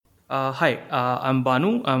Hi, I'm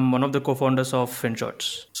Bhanu. I'm one of the co-founders of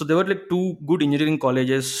Finshots. So there were like two good engineering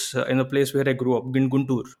colleges in the place where I grew up, in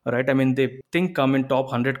Guntur. Right? I mean, they think I'm in top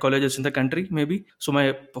 100 colleges in the country, maybe. So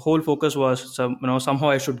my whole focus was, somehow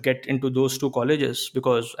I should get into those two colleges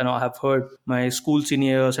because I have heard my school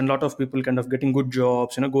seniors and a lot of people kind of getting good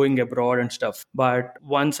jobs, going abroad and stuff. But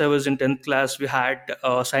once I was in 10th class, we had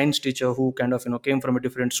a science teacher who kind of came from a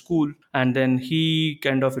different school, and then he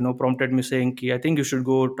kind of prompted me saying, "Ki, I think you should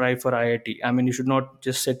go try for IIT. I mean, you should not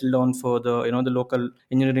just settle down for the local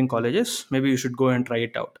engineering colleges. Maybe you should go and try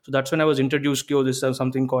it out." So that's when I was introduced to this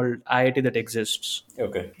something called IIT that exists.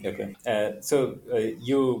 Okay, okay. So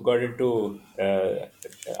you got into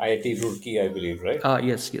IIT Roorkee, I believe, right?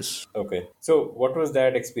 Yes, yes. Okay. So what was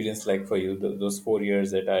that experience like for you, those 4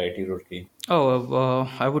 years at IIT Roorkee? Oh,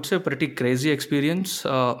 I would say pretty crazy experience.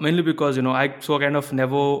 Mainly because I so kind of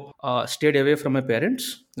never stayed away from my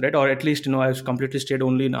parents, right? Or at least I was completely stayed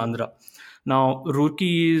only in Andhra. Now,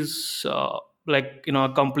 Roorkee is like a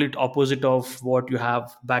complete opposite of what you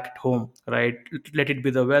have back at home, right? Let it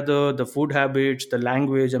be the weather, the food habits, the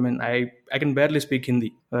language. I mean, I can barely speak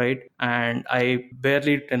Hindi, right? And I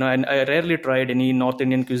barely and I rarely tried any North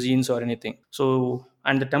Indian cuisines or anything. So,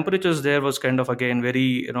 and the temperatures there was kind of again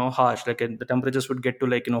very harsh, like the temperatures would get to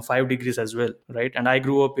like 5 degrees as well, right? And I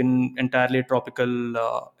grew up in entirely tropical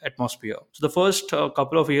atmosphere. So the first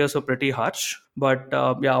couple of years were pretty harsh, but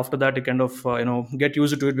yeah, after that you kind of get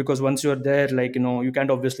used to it, because once you're there, like you can't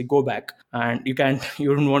obviously go back, and you can't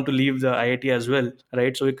you don't want to leave the IIT as well,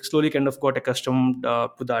 right? So we slowly kind of got accustomed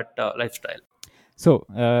to that lifestyle. So,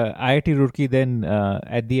 IIT Roorkee, then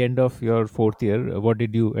at the end of your fourth year, what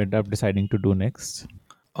did you end up deciding to do next?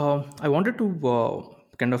 I wanted to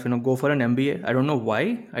kind of go for an MBA. I don't know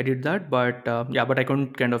why I did that, but yeah, but I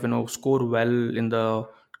couldn't kind of score well in the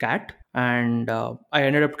CAT, and I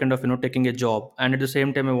ended up kind of taking a job. And at the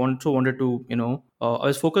same time, I also wanted to I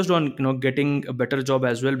was focused on getting a better job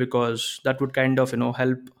as well, because that would kind of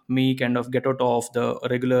help me kind of get out of the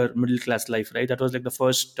regular middle class life, right? That was like the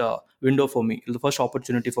first window for me, the first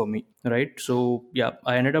opportunity for me, right? So yeah,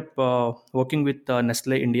 I ended up working with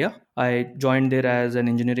Nestle India. I joined there as an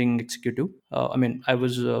engineering executive. I mean, I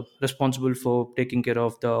was responsible for taking care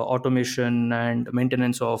of the automation and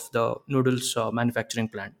maintenance of the noodles manufacturing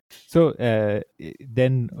plant. So,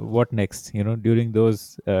 then what next? During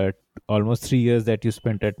those almost 3 years that you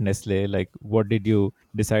spent at Nestle, like what did you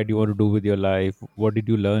decide you want to do with your life? What did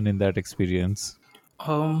you learn in that experience?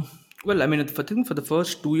 Um, well, I mean, I think for the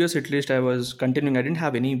first 2 years at least, I was continuing. I didn't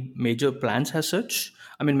have any major plans as such.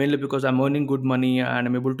 I mean, mainly because I'm earning good money and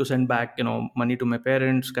I'm able to send back, money to my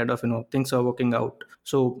parents. Kind of, things are working out.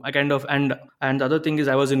 So I kind of and the other thing is,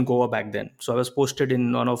 I was in Goa back then, so I was posted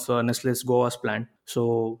in one of Nestle's Goa's plant.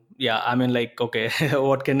 So yeah, I mean, like, okay,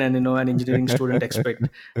 what can an engineering student expect,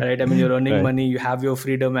 right? I mean, you're earning Right. money, you have your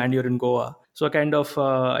freedom, and you're in Goa. So I kind of,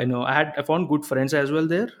 I found good friends as well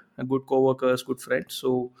there, good co-workers, good friends.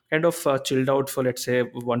 So kind of chilled out for, let's say,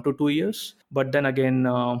 1 to 2 years. But then again,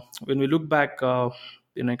 when we look back,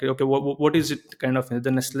 okay, what is it kind of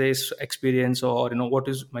the Nestle's experience, or what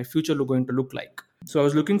is my future going to look like? So I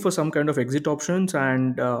was looking for some kind of exit options,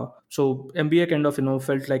 and so MBA kind of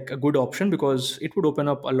felt like a good option, because it would open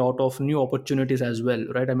up a lot of new opportunities as well,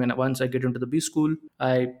 right? I mean, once I get into the B school,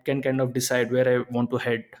 I can kind of decide where I want to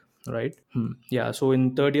head, right? Yeah, so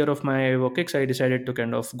in third year of my work I decided to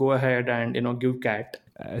kind of go ahead and give CAT.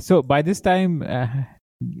 So by this time,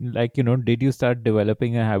 like did you start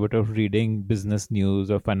developing a habit of reading business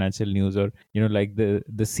news or financial news, or like the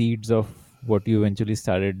seeds of what you eventually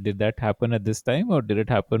started? Did that happen at this time, or did it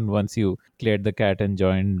happen once you cleared the cat and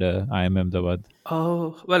joined IIM Ahmedabad?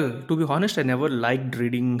 Well, to be honest, I never liked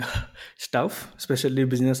reading stuff, especially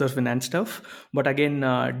business or finance stuff. But again,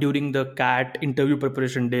 during the CAT interview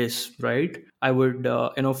preparation days, right, I would,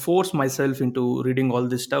 force myself into reading all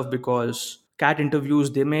this stuff, because CAT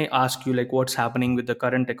interviews, they may ask you like what's happening with the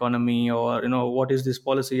current economy, or, what is this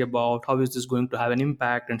policy about? How is this going to have an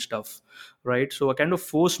impact and stuff, right? So I kind of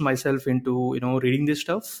forced myself into, reading this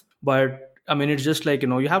stuff. But I mean, it's just like,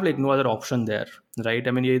 you have like no other option there, right?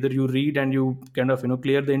 I mean, either you read and you kind of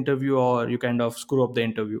clear the interview, or you kind of screw up the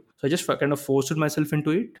interview. So I just kind of forced myself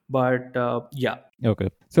into it. But yeah. Okay.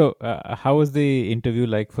 So how was the interview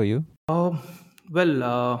like for you? um well,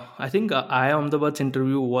 I think I am the Buds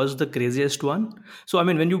interview was the craziest one. So I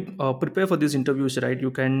mean, when you prepare for these interviews, right,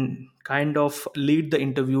 you can kind of lead the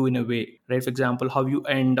interview in a way, right? For example, how you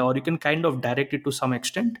end, or you can kind of direct it to some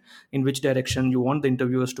extent in which direction you want the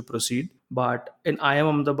interviewers to proceed. But in I am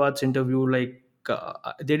Ahmedabad's interview, like,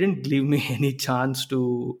 they didn't give me any chance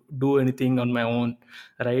to do anything on my own,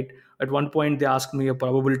 right? At one point they asked me a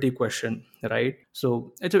probability question, right?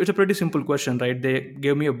 So it's a pretty simple question, right? They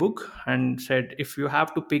gave me a book and said, if you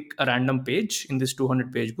have to pick a random page in this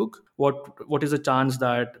 200-page book, what is the chance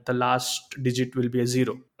that the last digit will be a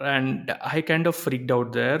zero? And I kind of freaked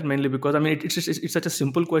out there, mainly because I mean it's such a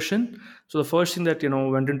simple question. So the first thing that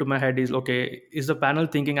went into my head is, okay, is the panel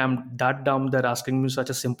thinking I'm that dumb they're asking me such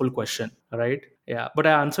a simple question, right? Yeah, but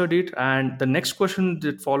I answered it, and the next question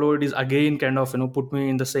that followed is again kind of put me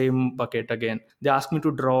in the same bucket again. They asked me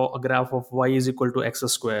to draw a graph of y is equal to x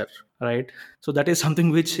square, right? So that is something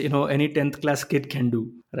which any 10th class kid can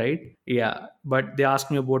do, right? Yeah, but they asked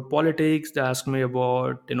me about politics, they asked me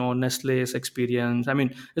about Nestle's experience. I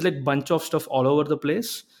mean, it's like bunch of stuff all over the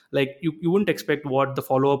place. Like you wouldn't expect what the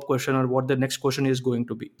follow-up question or what the next question is going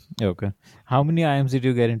to be. Okay. How many IIMs did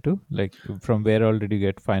you get into? Like, from where all did you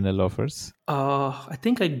get final offers? I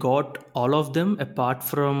think I got all of them apart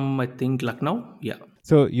from, I think, Lucknow. Yeah.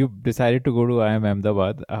 So you decided to go to IIM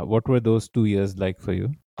Ahmedabad. What were those 2 years like for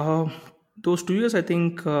you? Uh, those 2 years, I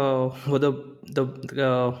think, were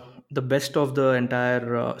the the best of the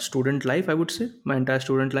entire student life. I would say my entire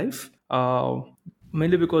student life.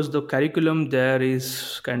 Mainly because the curriculum there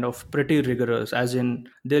is kind of pretty rigorous. As in,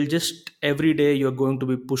 they'll just every day you're going to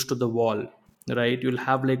be pushed to the wall, right? You'll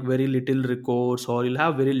have like very little recourse, or you'll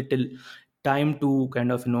have very little time to kind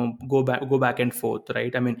of go back and forth,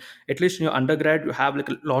 right? I mean, at least in your undergrad you have like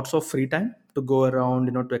lots of free time to go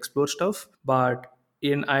around, to explore stuff. But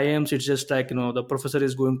in IIMs, it's just like the professor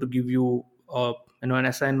is going to give you an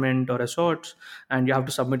assignment or a sort, and you have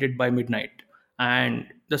to submit it by midnight. And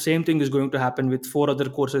the same thing is going to happen with four other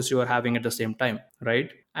courses you are having at the same time, right?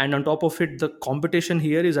 And on top of it, the competition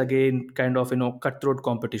here is again kind of cutthroat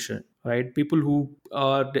competition, right? People who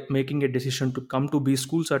are making a decision to come to B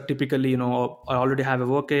schools are typically or already have a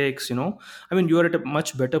work ex. I mean, you are at a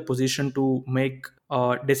much better position to make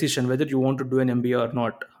a decision whether you want to do an MBA or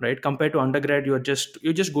not, right? Compared to undergrad, you're just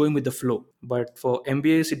going with the flow. But for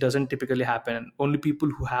MBAs, it doesn't typically happen. Only people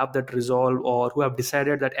who have that resolve or who have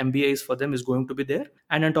decided that MBA is for them is going to be there.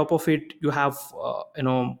 And on top of it, you have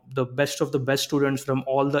the best of the best students from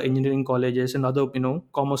all the engineering colleges and other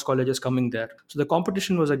commerce colleges coming there. So the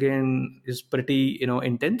competition was again is pretty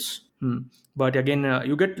intense. But again,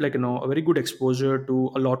 you get like a very good exposure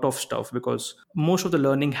to a lot of stuff, because most of the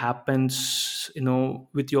learning happens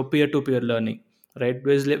with your peer-to-peer learning, right?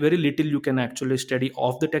 There's very little you can actually study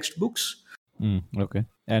off the textbooks. Okay.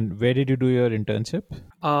 And where did you do your internship?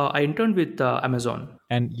 I interned with Amazon.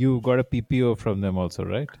 And you got a PPO from them also,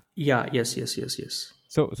 right? Yeah, yes, yes, yes, yes.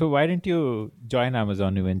 So why didn't you join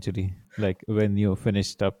Amazon eventually? Like when you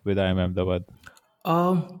finished up with IIM Ahmedabad?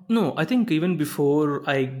 No, I think even before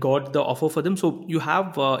I got the offer for them. So you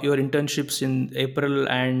have your internships in April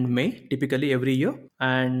and May, typically every year,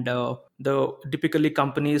 and the typically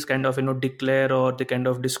companies kind of declare or they kind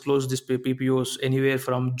of disclose this PPOs anywhere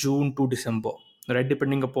from June to December, right?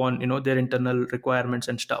 Depending upon their internal requirements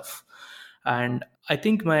and stuff. And I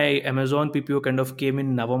think my Amazon PPO kind of came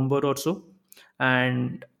in November or so,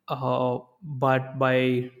 and but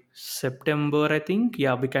by September, I think,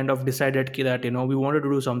 yeah, we kind of decided that we wanted to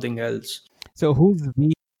do something else. So who's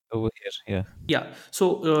we over here? Yeah. Yeah,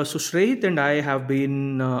 so Shreyat and I have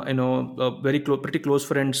been pretty close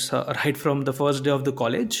friends right from the first day of the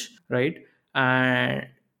college, right? And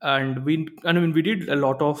I mean we did a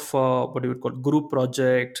lot of what do you would call group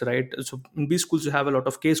projects, right? So in B schools you have a lot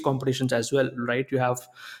of case competitions as well, right? You have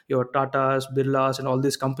your Tatas, Birlas, and all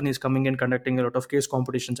these companies coming and conducting a lot of case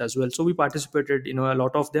competitions as well. So we participated a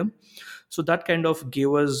lot of them. So that kind of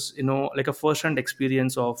gave us like a first hand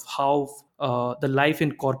experience of how the life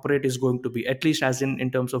in corporate is going to be, at least as in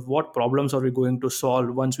terms of what problems are we going to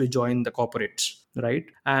solve once we join the corporates, right?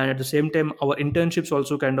 And at the same time, our internships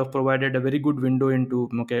also kind of provided a very good window into,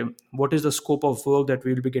 okay, what is the scope of work that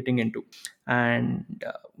we will be getting into. And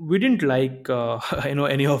we didn't like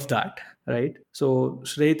any of that, right? So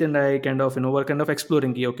Shreyat and I kind of were kind of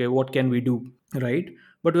exploring, okay, what can we do, right?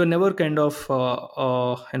 But we were never kind of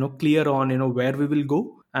clear on where we will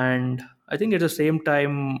go. And I think at the same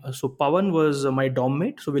time, so Pawan was my dorm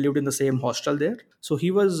mate, so we lived in the same hostel there. So he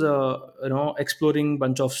was exploring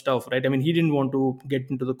bunch of stuff, right? I mean, he didn't want to get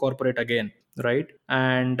into the corporate again, right?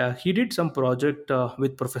 And he did some project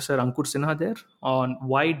with Professor Ankur Sinha there on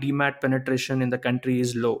why DMAT penetration in the country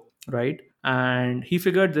is low, right? And he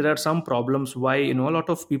figured there are some problems why a lot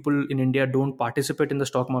of people in India don't participate in the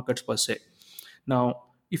stock markets per se. Now,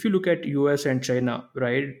 if you look at US and China,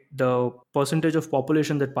 right, the percentage of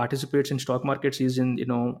population that participates in stock markets is in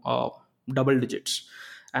double digits,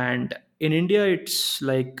 and in India it's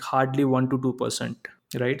like hardly 1 to 2%.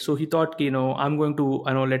 right? So he thought, I'm going to,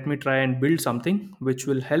 let me try and build something which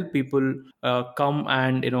will help people come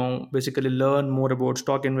and basically learn more about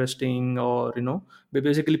stock investing, or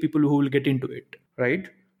basically people who will get into it, right?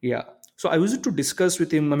 Yeah. So I used to discuss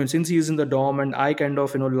with him. I mean, since he is in the dorm, and I kind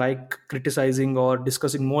of like criticizing or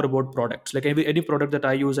discussing more about products, like any product that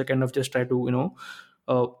I use, I kind of just try to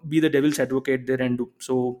be the devil's advocate there and do.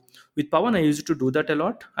 So with Pawan, I used to do that a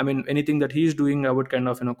lot. I mean, anything that he's doing, I would kind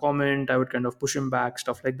of comment, I would kind of push him back,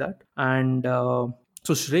 stuff like that. And so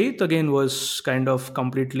Shreyat again was kind of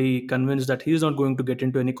completely convinced that he's not going to get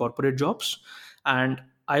into any corporate jobs. And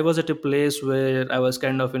I was at a place where I was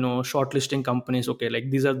kind of shortlisting companies. Okay,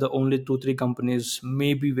 like these are the only two three companies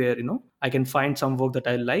maybe where I can find some work that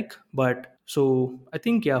I like. But so I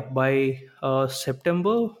think, yeah, by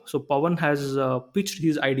September, so Pawan has pitched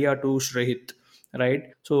his idea to Shreyat,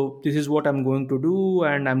 right? So this is what I'm going to do,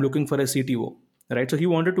 and I'm looking for a CTO, right? So he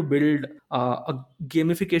wanted to build a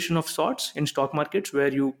gamification of sorts in stock markets,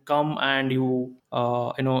 where you come and you'll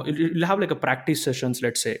have like a practice sessions,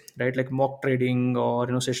 let's say, right? Like mock trading,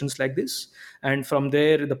 or sessions like this. And from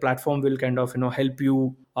there, the platform will kind of help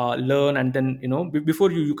you learn. And then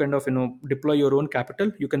before you kind of deploy your own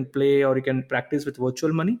capital, you can play or you can practice with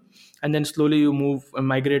virtual money. And then slowly you move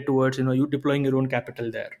migrate towards you deploying your own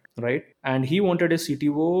capital there, right? And he wanted a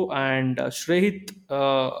CTO. And Shreyat,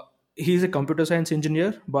 he's a computer science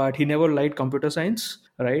engineer, but he never liked computer science,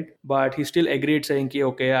 right? But he still agreed, saying,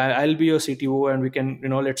 okay, I'll be your CTO, and we can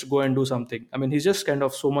let's go and do something. I mean, he's just kind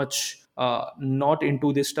of so much not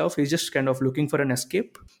into this stuff. He's just kind of looking for an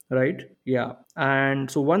escape, right? Yeah. And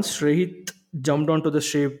so once Shreyat jumped onto the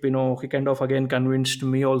ship, he kind of again convinced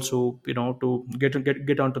me also, to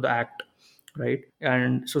get onto the act, right?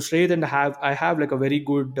 And so Shreyat and I have like a very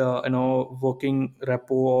good working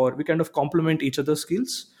repo, or we kind of complement each other's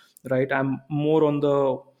skills, right? I'm more on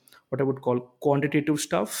the what I would call quantitative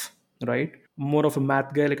stuff, right? More of a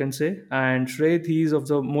math guy, I can say. And Shreyat, he's of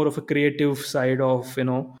the more of a creative side of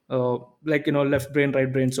like left brain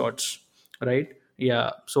right brain sorts, right?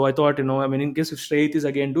 Yeah. So I thought, I mean, in case if Shreyat is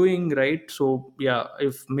again doing, right, so yeah,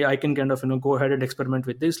 if me, I can kind of go ahead and experiment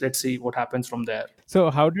with this. Let's see what happens from there.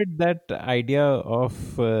 So, how did that idea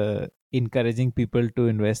of encouraging people to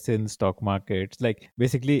invest in stock markets, like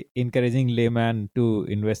basically encouraging layman to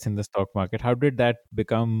invest in the stock market, how did that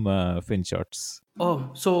become Finshots?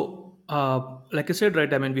 Oh, so like I said,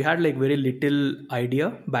 right? I mean, we had like very little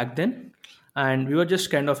idea back then, and we were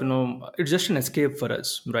just kind of it's just an escape for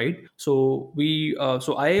us, right? So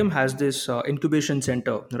so IIM has this incubation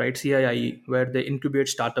center, right? CIIE, where they incubate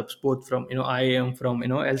startups both from IIM, from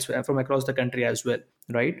elsewhere, from across the country as well,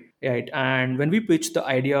 right? Right. And when we pitched the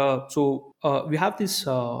idea, so we have this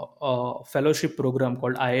fellowship program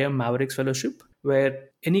called IIM Mavericks Fellowship, where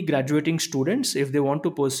any graduating students, if they want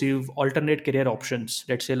to pursue alternate career options,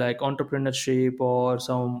 let's say like entrepreneurship, or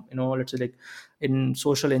some let's say like in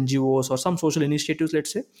social NGOs or some social initiatives,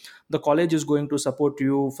 let's say, the college is going to support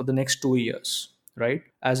you for the next 2 years, right?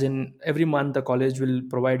 As in every month the college will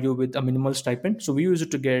provide you with a minimal stipend. So we used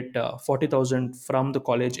to get 40,000 from the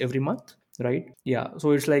college every month, right? Yeah.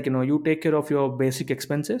 So it's like you take care of your basic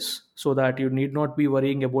expenses, so that you need not be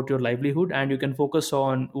worrying about your livelihood, and you can focus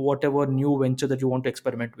on whatever new venture that you want to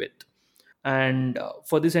experiment with. And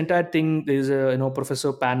for this entire thing, there is a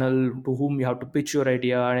professor panel to whom you have to pitch your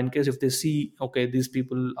idea. And in case if they see, okay, these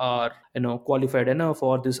people are qualified enough,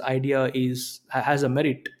 or this idea has a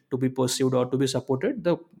merit to be pursued or to be supported,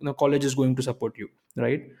 the college is going to support you,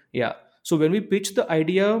 right? Yeah. So when we pitch the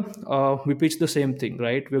idea, we pitch the same thing,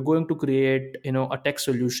 right? We're going to create a tech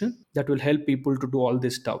solution that will help people to do all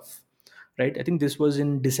this stuff, right? I think this was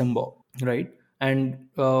in December, right? And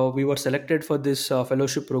we were selected for this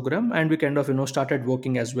fellowship program, and we kind of started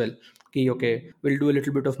working as well. Okay, we'll do a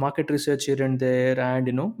little bit of market research here and there,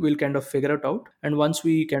 and we'll kind of figure it out. And once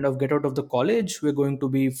we kind of get out of the college, we're going to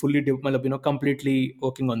be fully completely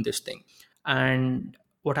working on this thing. And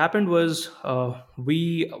what happened was,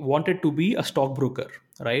 we wanted to be a stockbroker,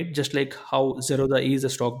 right? Just like how Zerodha is a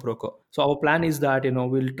stockbroker. So our plan is that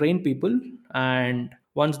we'll train people, and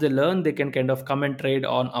once they learn, they can kind of come and trade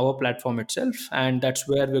on our platform itself, and that's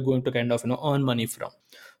where we're going to kind of earn money from.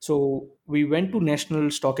 So we went to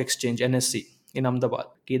National Stock Exchange, NSC, in Ahmedabad.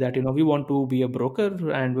 Okay, that we want to be a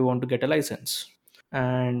broker, and we want to get a license.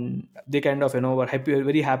 And they kind of were happy,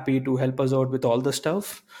 very happy to help us out with all the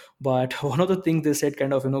stuff. But one of the things they said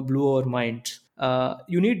kind of blew our minds.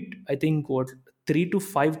 You need, I think, what, 3 to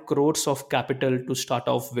 5 crores of capital to start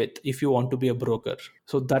off with if you want to be a broker.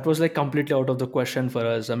 So that was like completely out of the question for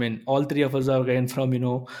us. I mean, all three of us are again from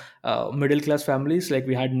middle class families. Like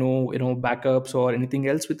we had no backups or anything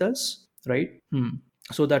else with us, right?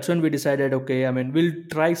 So that's when we decided, okay, I mean, we'll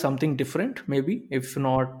try something different, maybe, if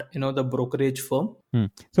not, the brokerage firm. Hmm.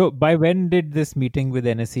 So by when did this meeting with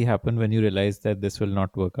NSE happen, when you realized that this will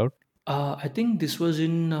not work out? I think this was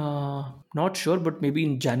in, not sure, but maybe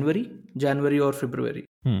in January or February.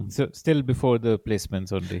 Hmm. So still before the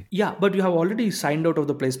placements only. Yeah, but you have already signed out of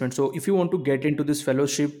the placement. So if you want to get into this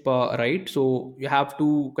fellowship, right? So you have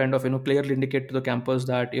to kind of clearly indicate to the campus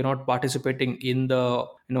that you're not participating in the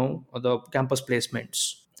campus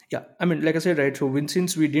placements. Yeah, I mean, like I said, right. So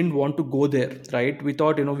since we didn't want to go there, right, we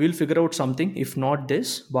thought we'll figure out something. If not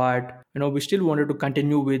this, but we still wanted to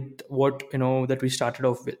continue with what that we started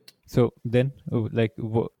off with. So then, like,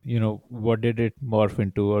 what did it morph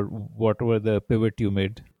into, or what were the pivot you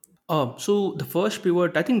made? So the first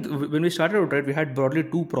pivot, I think, when we started out, right, we had broadly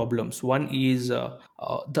two problems. One is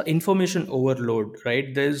the information overload,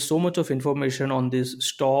 right? There's so much of information on these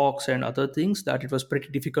stocks and other things that it was pretty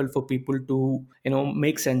difficult for people to,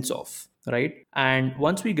 make sense of, right? And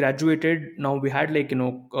once we graduated, now we had like,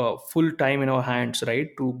 full time in our hands, right,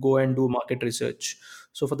 to go and do market research.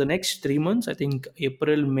 So for the next 3 months, I think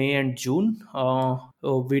April, May, and June,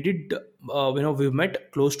 we did, we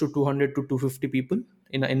met close to 200 to 250 people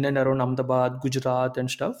in and around Ahmedabad, Gujarat,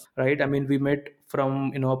 and stuff. Right? I mean, we met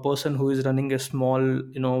from a person who is running a small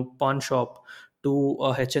pawn shop to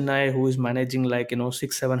a HNI who is managing like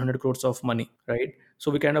 600-700 crores of money. Right? So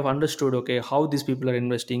we kind of understood, okay, how these people are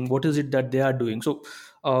investing, what is it that they are doing. So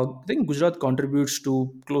I think Gujarat contributes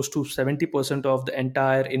to close to 70% of the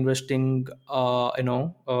entire investing,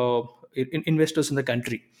 investors in the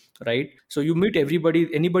country, right? So you meet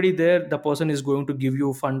anybody there, the person is going to give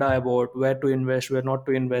you funda about where to invest, where not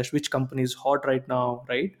to invest, which company is hot right now,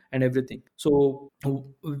 right, and everything. So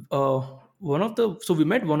uh, we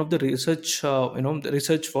met one of the research, the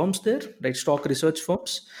research firms there, like stock research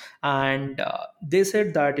firms, and they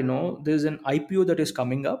said that there's an IPO that is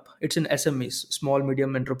coming up. It's in SMEs, small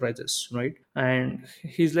medium enterprises, right? And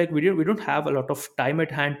he's like, we don't have a lot of time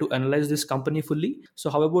at hand to analyze this company fully. So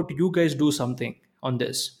how about you guys do something on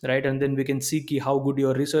this, right? And then we can see how good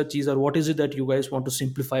your research is, or what is it that you guys want to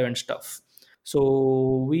simplify and stuff.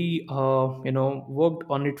 So we worked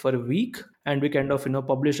on it for a week, and we kind of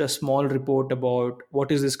published a small report about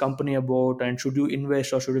what is this company about, and should you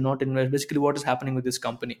invest or should you not invest, basically what is happening with this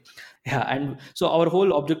company. Yeah, and so our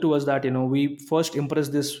whole objective was that we first impress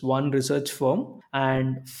this one research firm,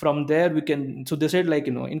 and from there we can, so they said, like,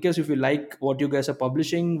 in case if you like what you guys are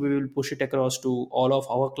publishing, we will push it across to all of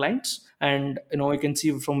our clients, and you can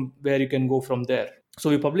see from where you can go from there. So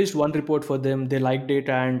we published one report for them, they liked it,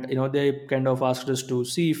 and they kind of asked us to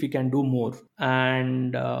see if we can do more.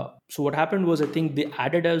 And so what happened was, I think they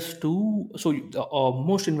added us to, so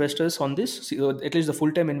most investors on this, at least the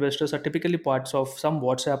full-time investors, are typically parts of some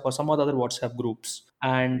WhatsApp or some other WhatsApp groups,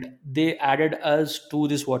 and they added us to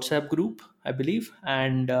this WhatsApp group, I believe.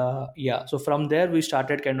 And yeah, so from there we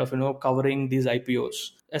started kind of covering these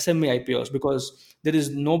IPOs, SME IPOs, because there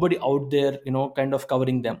is nobody out there kind of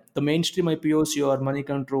covering them. The mainstream IPOs, your Money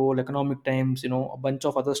Control, Economic Times, a bunch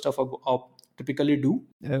of other stuff typically do.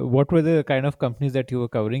 What were the kind of companies that you were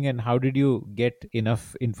covering, and how did you get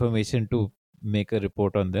enough information to make a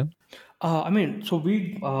report on them? I mean, so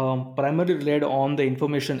we primarily relied on the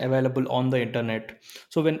information available on the internet.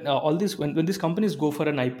 So when when these companies go for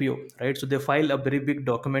an IPO, right? So they file a very big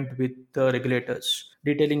document with the regulators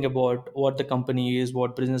detailing about what the company is,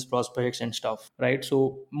 what business prospects and stuff, right?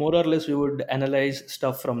 So more or less, we would analyze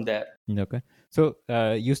stuff from there. Okay. So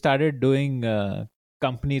you started doing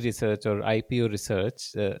company research or IPO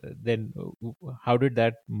research. Then how did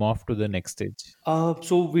that morph to the next stage?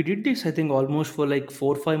 So we did this, I think, almost for like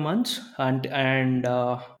 4 or 5 months, and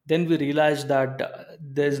then we realized that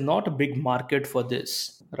there's not a big market for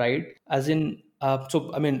this, right? As in,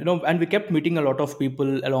 so I mean, and we kept meeting a lot of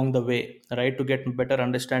people along the way, right, to get better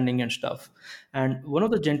understanding and stuff. And one of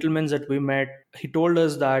the gentlemen that we met, he told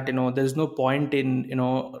us that there's no point in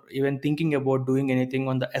even thinking about doing anything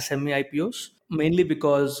on the SME IPOs, mainly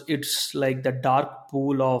because it's like the dark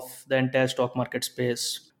pool of the entire stock market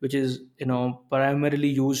space, which is primarily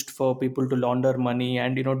used for people to launder money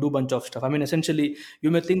and do bunch of stuff. I mean, essentially, you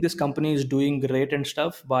may think this company is doing great and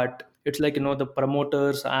stuff, but it's like the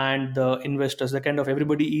promoters and the investors, the kind of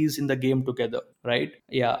everybody is in the game together, right?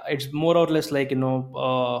 Yeah, it's more or less like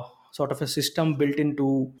sort of a system built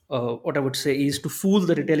into, what I would say is to fool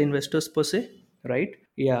the retail investors per se, right?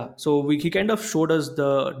 Yeah, so he kind of showed us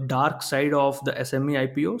the dark side of the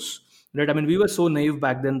SME IPOs, right? I mean, we were so naive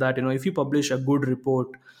back then that if you publish a good report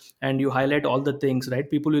and you highlight all the things, right,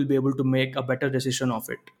 people will be able to make a better decision of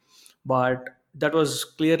it. But that was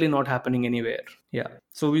clearly not happening anywhere. Yeah,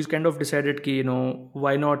 so we kind of decided ki,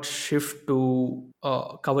 why not shift to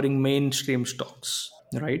covering mainstream stocks,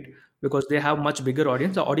 right? Because they have much bigger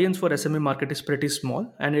audience. The audience for SME market is pretty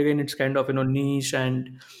small, and again it's kind of niche,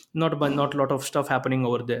 and not a lot of stuff happening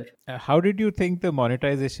over there. How did you think the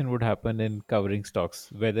monetization would happen in covering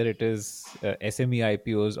stocks, whether it is SME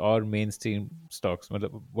IPOs or mainstream stocks?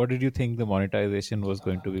 What did you think the monetization was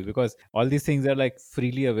going to be? Because all these things are like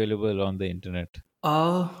freely available on the internet.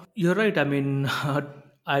 You're right. I mean,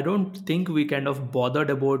 I don't think we kind of bothered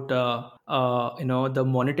about the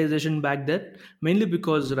monetization back then. Mainly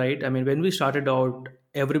because, right? I mean, when we started out,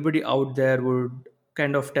 everybody out there would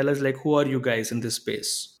kind of tell us like, "Who are you guys in this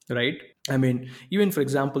space?" Right? I mean, even for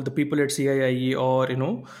example, the people at CIIE, or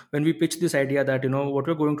when we pitch this idea that what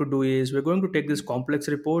we're going to do is we're going to take these complex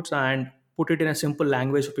reports and put it in a simple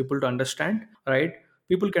language for people to understand, right?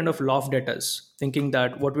 People kind of laughed at us, thinking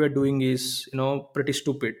that what we are doing is pretty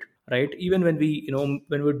stupid, right? Even when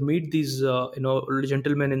when we'd meet these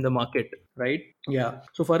gentlemen in the market, right? Yeah,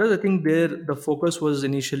 so for us, I think there the focus was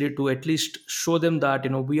initially to at least show them that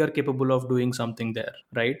we are capable of doing something there,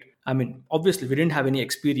 right? I mean, obviously we didn't have any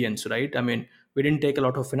experience, right? I mean, we didn't take a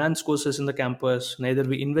lot of finance courses in the campus, neither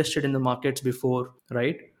we invested in the markets before,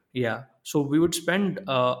 right? Yeah, so we would spend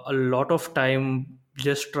a lot of time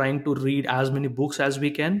just trying to read as many books as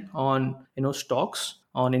we can on stocks,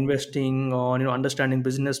 on investing, on understanding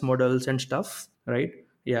business models and stuff, right?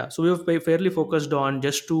 Yeah, so we were fairly focused on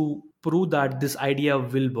just to prove that this idea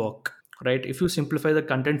will work, right? If you simplify the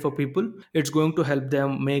content for people, it's going to help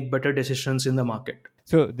them make better decisions in the market.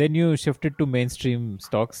 So then you shifted to mainstream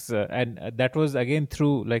stocks, and that was again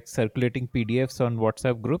through like circulating PDFs on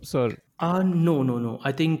WhatsApp groups, or No, no, no.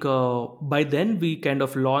 I think by then we kind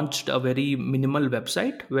of launched a very minimal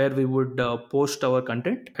website where we would post our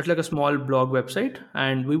content. It's like a small blog website,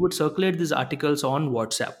 and we would circulate these articles on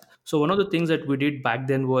WhatsApp. So one of the things that we did back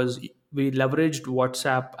then was we leveraged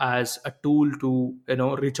WhatsApp as a tool to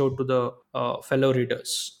reach out to the fellow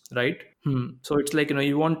readers, right? So it's like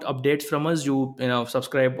you want updates from us,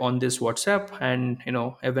 subscribe on this WhatsApp, and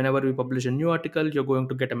whenever we publish a new article, you're going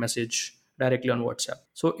to get a message directly on WhatsApp.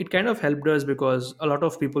 So it kind of helped us because a lot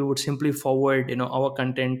of people would simply forward our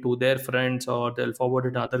content to their friends, or they'll forward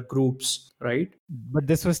it to other groups, right? but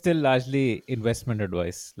this was still largely investment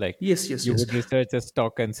advice. Like Yes, yes, you yes. would research a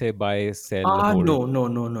stock and say buy, sell, hold. No, no,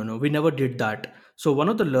 no, no, no. We never did that. So one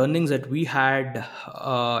of the learnings that we had,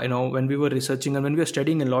 when we were researching and when we were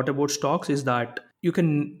studying a lot about stocks, is that you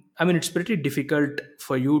can. I mean, it's pretty difficult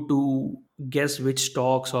for you to guess which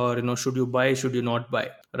stocks, or should you buy, should you not buy,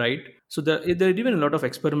 right? So there are even a lot of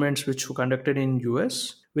experiments which were conducted in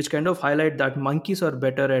US, which kind of highlight that monkeys are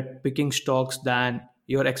better at picking stocks than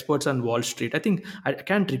your experts on Wall Street. I think I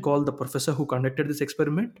can't recall the professor who conducted this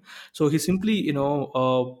experiment. So he simply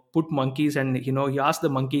put monkeys, and he asked the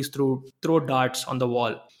monkeys to throw darts on the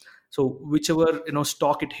wall. So whichever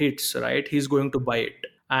stock it hits, right, he's going to buy it.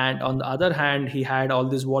 And on the other hand, he had all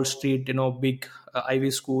these Wall Street big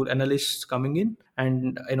Ivy School analysts coming in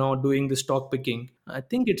and doing the stock picking. I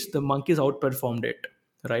think it's the monkeys outperformed it,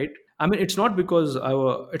 right? I mean, it's not because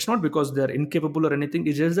they're incapable or anything.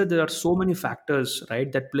 It's just that there are so many factors, right,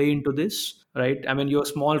 that play into this, right? I mean, your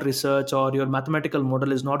small research or your mathematical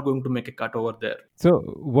model is not going to make a cut over there. So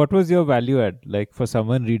what was your value add? Like for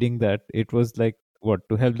someone reading that, it was like what,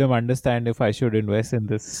 to help them understand if I should invest in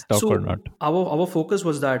this stock or not. So our focus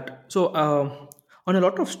was that, so on a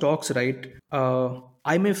lot of stocks, right?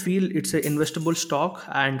 I may feel it's an investable stock,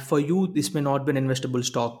 and for you this may not be an investable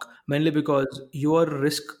stock, mainly because your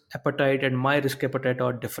risk appetite and my risk appetite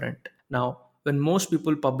are different. Now, when most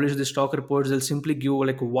people publish the stock reports, they'll simply give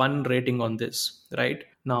like one rating on this, right?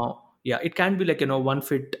 Now, yeah, it can be like one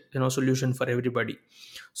fit solution for everybody.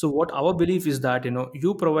 So what our belief is that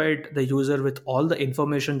you provide the user with all the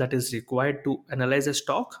information that is required to analyze a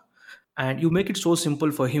stock, and you make it so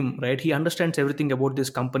simple for him, right? He understands everything about this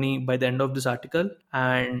company by the end of this article,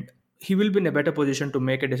 and he will be in a better position to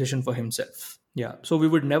make a decision for himself. Yeah, so we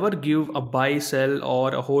would never give a buy, sell,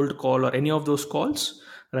 or a hold call, or any of those calls,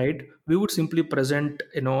 right? We would simply present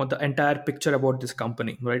the entire picture about this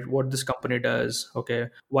company, right? What this company does, okay,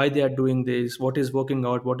 why they are doing this, what is working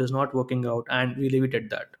out, what is not working out, and we leave it at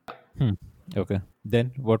that. Hmm. Okay.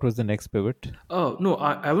 Then what was the next pivot? Oh no,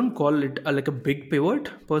 I wouldn't call it like a big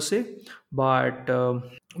pivot per se, but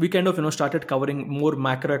we kind of started covering more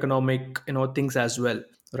macroeconomic things as well,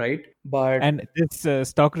 right? But And this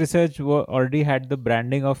stock research already had the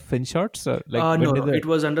branding of Finshots, or like when no, did no, the it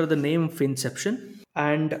was under the name Finception.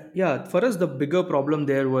 And yeah, for us, the bigger problem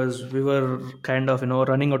there was we were kind of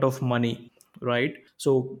running out of money. right?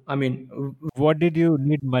 So I mean, What did you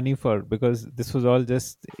need money for? Because this was all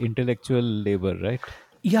just intellectual labor, right?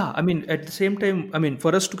 yeah, I mean, at the same time, I mean,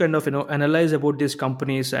 for us to kind of analyze about these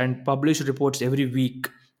companies and publish reports every week,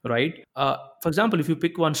 right? For example, if you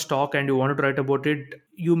pick one stock and you wanted to write about it,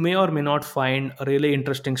 you may or may not find really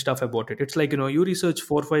interesting stuff about it. It's like, you research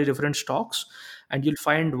 4 or 5 different stocks and you'll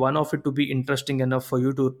find one of it to be interesting enough for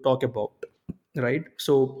you to talk about, right?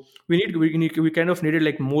 So we kind of needed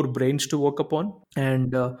like more brains to work upon.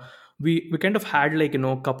 And we kind of had like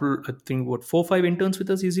a couple, I think, what, 4 or 5 interns with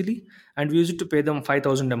us easily, and we used to pay them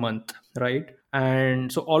 5,000 a month, right?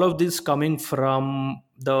 And so all of this coming from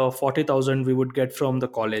the 40,000 we would get from the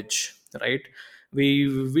college, right?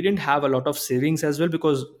 We didn't have a lot of savings as well,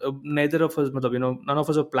 because neither of us, none of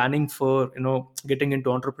us are planning for getting into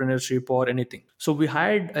entrepreneurship or anything. So we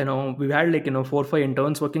had like 4 or 5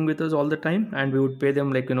 interns working with us all the time, and we would pay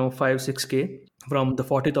them like 5 6K from the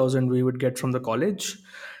 40,000 we would get from the college.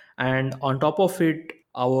 And on top of it,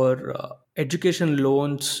 our education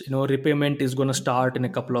loans repayment is going to start in a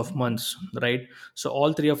couple of months, right? So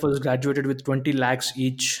all three of us graduated with 20 lakhs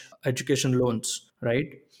each education loans, right?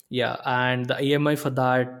 Yeah, and the EMI for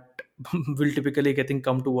that will typically getting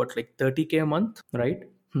come to what, like 30K a month, right?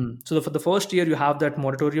 So for the first year you have that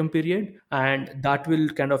moratorium period, and that will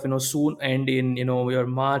kind of soon end in your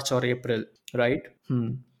March or April, right?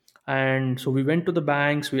 And so we went to the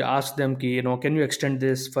banks, we asked them ki, can you extend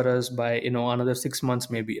this for us by another 6 months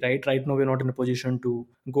maybe, right now we're not in a position to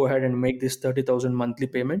go ahead and make this 30,000 monthly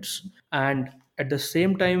payments. And at the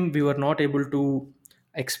same time we were not able to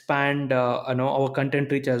expand our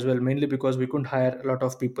content reach as well, mainly because we couldn't hire a lot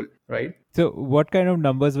of people, right? So, what kind of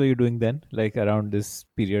numbers were you doing then, like around this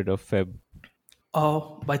period of Feb?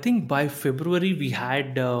 I think by February we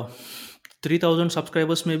had 3,000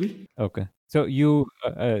 subscribers maybe. Okay. So you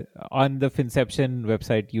on the Finception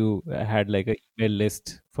website, you had like a email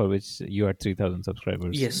list for which you had 3,000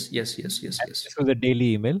 subscribers. Yes, yes, yes, yes, yes. This was a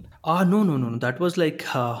daily email. No, no, no, no. That was like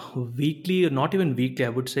weekly, not even weekly. I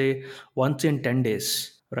would say once in 10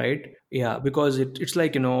 days, right? Yeah, because it's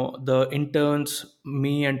like the interns,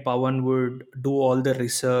 me and Pawan would do all the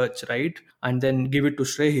research, right, and then give it to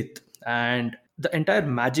Shrehit. And the entire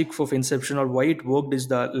magic of Inception, or why it worked, is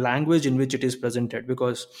the language in which it is presented.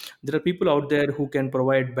 Because there are people out there who can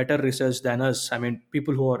provide better research than us. I mean,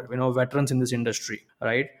 people who are veterans in this industry,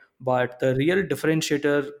 right? But the real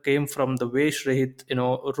differentiator came from the way Shrehit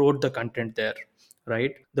wrote the content there,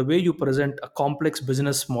 right? The way you present a complex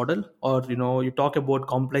business model, or you talk about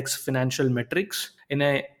complex financial metrics in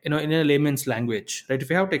a in a layman's language, right? If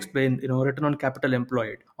you have to explain return on capital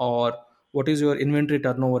employed, or what is your inventory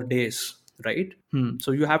turnover days, right?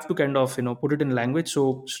 So you have to kind of put it in language.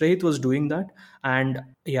 So Shrehit was doing that. And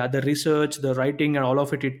yeah, the research, the writing, and all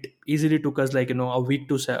of it easily took us like a week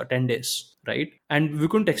to 10 days, right? And we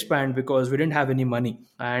couldn't expand because we didn't have any money.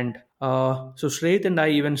 And so Shreyat and I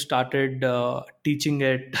even started teaching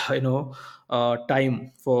at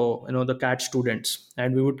time for the CAT students,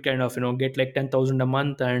 and we would kind of get like 10,000 a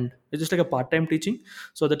month, and it's just like a part-time teaching.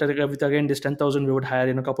 So that with again this 10,000, we would hire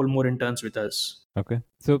a couple more interns with us. Okay.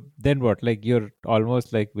 So then what? Like you're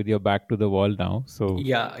almost like with your back to the wall now. So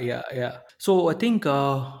Yeah, yeah, yeah. So I think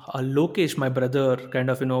Lokesh, my brother, kind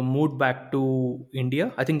of moved back to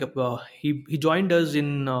India. I think he joined us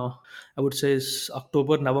in I would say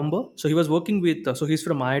October, November. So he was working with so he's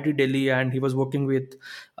from IIT Delhi, and he was working with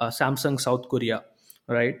Samsung South Korea.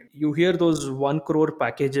 Right, you hear those 1 crore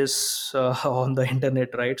packages on the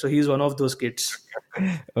internet, right? So he's one of those kids.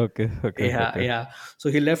 okay, okay, Yeah, okay, yeah. So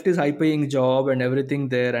he left his high-paying job and everything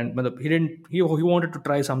there, and he didn't. He wanted to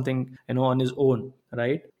try something, on his own,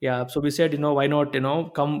 right? Yeah. So we said, why not,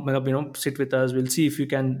 come, sit with us. We'll see if you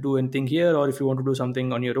can do anything here, or if you want to do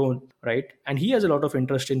something on your own, right? And he has a lot of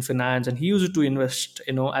interest in finance, and he used to invest,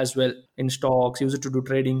 as well in stocks. He used to do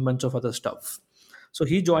trading, bunch of other stuff. So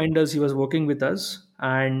he joined us. He was working with us,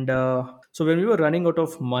 and so when we were running out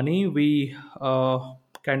of money, we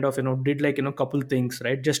kind of did like couple things,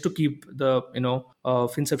 right, just to keep the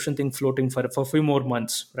Finception thing floating for a few more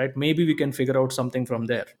months, right? Maybe we can figure out something from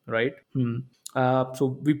there, right?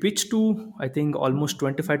 So we pitched to, I think, almost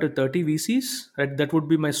 25 to 30 VCs. Right? That would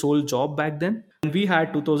be my sole job back then. And we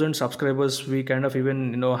had 2,000 subscribers. We kind of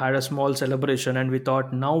even had a small celebration, and we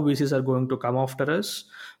thought now VCs are going to come after us.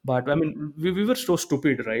 But I mean, we were so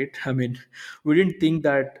stupid, right? I mean, we didn't think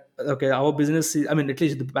that okay, our business is, I mean, at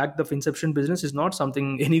least the Inception business is not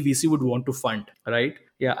something any VC would want to fund, right?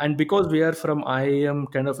 Yeah, and because we are from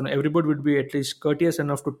IIM, kind of everybody would be at least courteous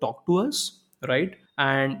enough to talk to us, right?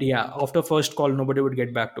 And yeah, after first call, nobody would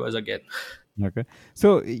get back to us again. Okay.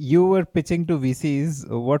 So you were pitching to VCs.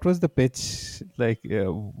 What was the pitch like?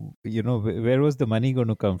 Where was the money going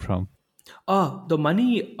to come from? The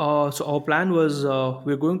money. So our plan was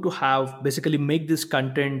we're going to have basically make this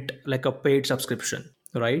content like a paid subscription,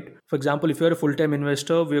 right? For example, if you're a full-time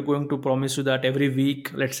investor, we're going to promise you that every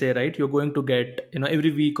week, let's say, right, you're going to get,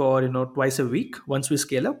 every week or twice a week. Once we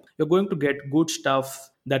scale up, you're going to get good stuff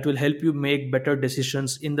that will help you make better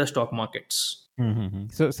decisions in the stock markets.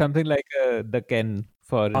 So something like the Ken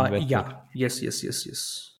for investors. Yeah, yes, yes, yes,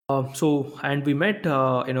 yes. So and we met,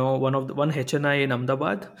 one HNI in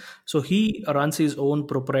Ahmedabad. So he runs his own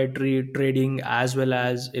proprietary trading as well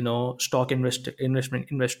as stock investment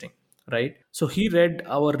investing, right? So he read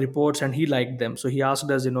our reports and he liked them. So he asked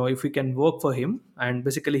us, if we can work for him, and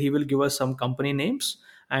basically he will give us some company names,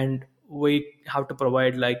 and we have to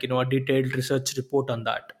provide like a detailed research report on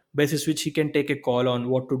that, basis which he can take a call on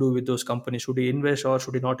what to do with those companies. Should he invest or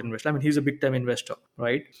should he not invest? I mean, he's a big time investor,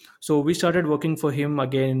 right? So we started working for him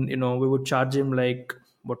again. We would charge him like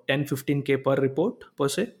what 10-15K per report per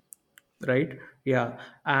se, right? Yeah.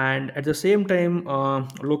 And at the same time,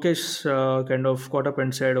 Lokesh kind of caught up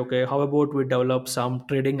and said, okay, how about we develop some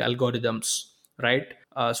trading algorithms, right?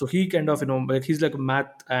 So he kind of like he's like a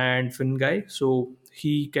math and fin guy, so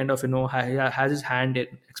he kind of has his hand in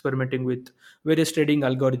experimenting with various trading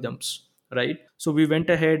algorithms, right? So we went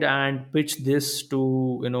ahead and pitched this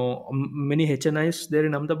to many HNIs there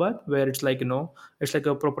in Ahmedabad, where it's like it's like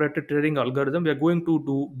a proprietary trading algorithm. We are going to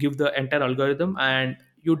do give the entire algorithm, and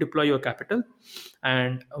you deploy your capital,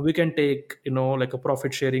 and we can take like a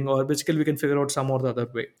profit sharing, or basically we can figure out some or the other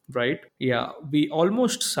way, right? Yeah, we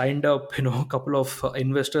almost signed up a couple of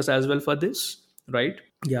investors as well for this, right?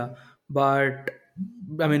 Yeah, but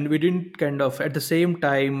I mean, we didn't kind of at the same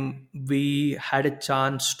time we had a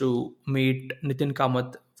chance to meet Nitin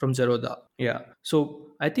Kamath from Zerodha. Yeah.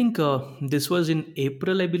 So I think this was in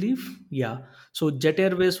April, I believe. Yeah. So Jet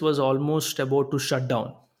Airways was almost about to shut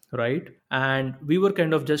down, right? And we were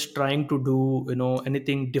kind of just trying to do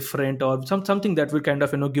anything different, or something that will kind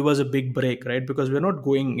of give us a big break, right? Because we're not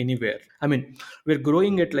going anywhere. I mean, we're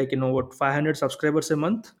growing at like what 500 subscribers a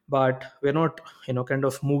month, but we're not kind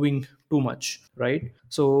of moving too much, right?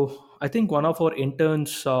 So I think one of our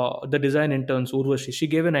interns, the design interns, Urvashi, she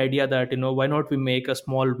gave an idea that why not we make a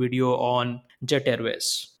small video on Jet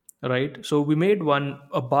Airways, right? So we made one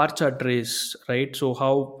a bar chart race, right? So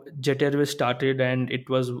how Jet Airways started, and it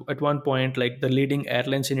was at one point like the leading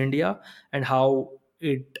airlines in India, and how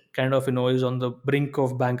it kind of is on the brink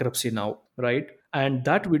of bankruptcy now, right? And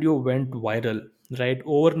that video went viral, right?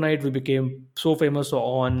 Overnight we became so famous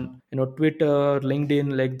on Twitter,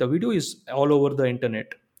 LinkedIn. Like the video is all over the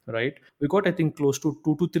internet, right? We got I think close to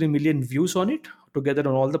 2 to 3 million views on it together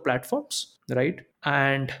on all the platforms, right?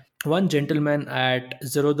 And one gentleman at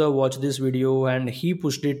Zerodha watched this video, and he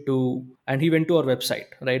pushed it to, and he went to our website,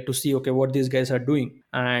 right, to see okay what these guys are doing,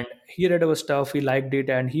 and he read our stuff, he liked it,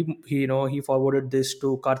 and he forwarded this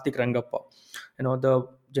to Karthik Rangappa, the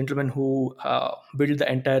gentleman who built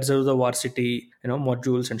the entire Zerodha varsity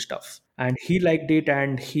modules and stuff, and he liked it,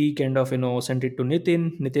 and he kind of sent it to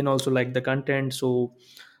Nitin also liked the content. So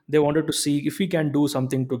they wanted to see if we can do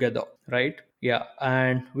something together, right? Yeah,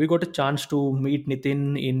 and we got a chance to meet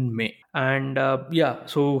Nitin in May. And yeah,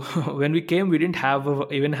 so when we came, we didn't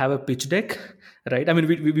even have a pitch deck, right? I mean,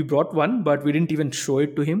 we brought one, but we didn't even show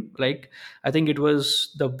it to him. Like, I think it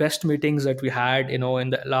was the best meetings that we had in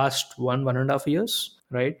the last 1.5 years,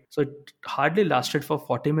 right? So it hardly lasted for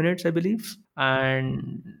 40 minutes, I believe.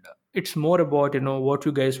 And it's more about what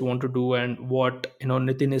you guys want to do and what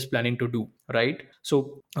Nitin is planning to do, right?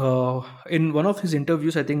 So in one of his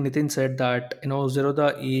interviews, I think Nitin said that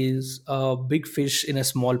Zerodha is a big fish in a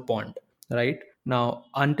small pond, right? Now,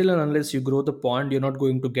 until and unless you grow the pond, you're not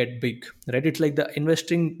going to get big, right? It's like the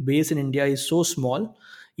investing base in India is so small.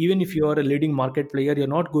 Even if you are a leading market player, you're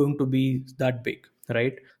not going to be that big,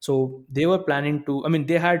 right? So they were planning to, I mean,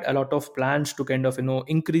 they had a lot of plans to kind of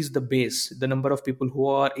increase the base, the number of people who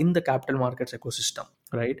are in the capital markets ecosystem,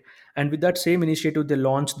 right? And with that same initiative, they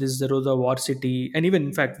launched this Zerodha Varsity, and even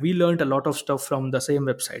in fact we learned a lot of stuff from the same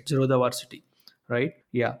website, Zerodha Varsity, right?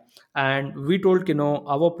 Yeah. And we told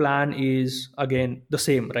our plan is again the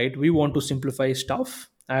same, right? We want to simplify stuff,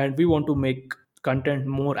 and we want to make content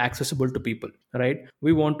more accessible to people, right?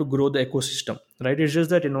 We want to grow the ecosystem, right? It's just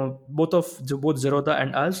that both Zerodha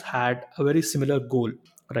and us had a very similar goal,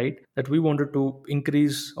 right? That we wanted to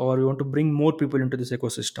increase, or we want to bring more people into this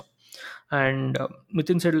ecosystem. And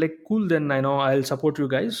Nitin said like, cool, then I know I'll support you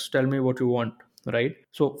guys, tell me what you want, right?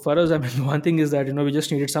 So for us, I mean, one thing is that we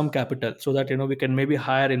just needed some capital, so that we can maybe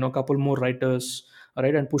hire a couple more writers,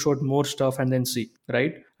 right, and push out more stuff and then see,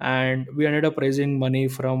 right. And we ended up raising money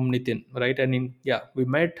from Nitin, right. And yeah, we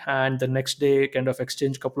met, and the next day kind of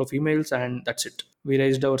exchanged couple of emails, and that's it. We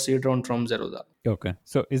raised our seed round from Zerodha. Okay.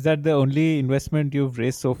 So is that the only investment you've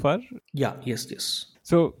raised so far? Yeah, yes.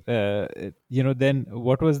 So, then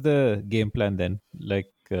what was the game plan then? Like,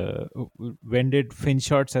 when did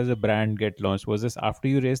Finshots as a brand get launched? Was this after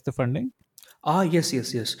you raised the funding?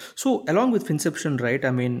 Yes. So along with Finception, right?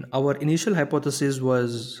 I mean, our initial hypothesis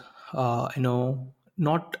was,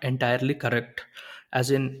 not entirely correct.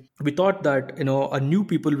 As in, we thought that a new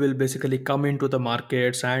people will basically come into the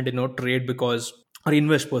markets and trade because, or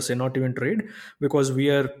invest per se, not even trade, because we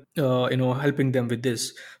are helping them with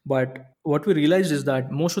this. But what we realized is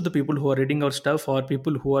that most of the people who are reading our stuff are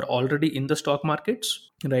people who are already in the stock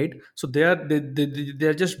markets, right. So they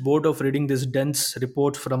are just bored of reading this dense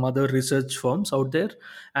report from other research firms out there,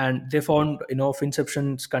 and they found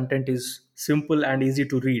Finception's content is simple and easy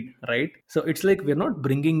to read, right. So it's like we're not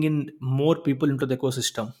bringing in more people into the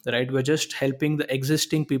ecosystem, right. We're just helping the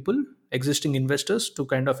existing people, existing investors, to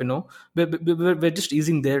kind of we're just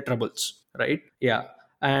easing their troubles, right. Yeah.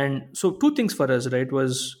 And so two things for us, right,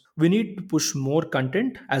 was we need to push more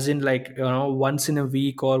content, as in, like, once in a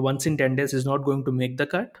week or once in 10 days is not going to make the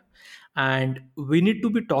cut. And we need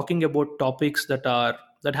to be talking about topics that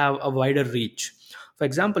have a wider reach. For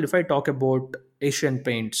example, if I talk about Asian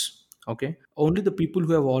Paints, okay, only the people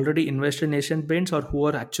who have already invested in Asian Paints, or who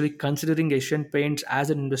are actually considering Asian Paints as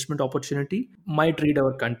an investment opportunity, might read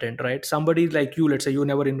our content, right. Somebody like you, let's say you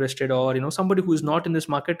never invested, or somebody who is not in this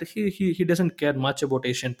market, he doesn't care much about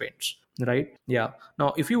Asian Paints, right. Yeah.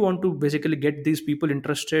 Now, if you want to basically get these people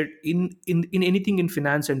interested in anything in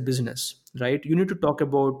finance and business, right, you need to talk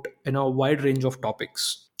about a wide range of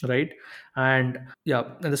topics, right. And yeah,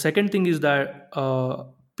 and the second thing is that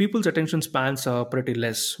people's attention spans are pretty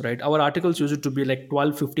less, right. Our articles used to be like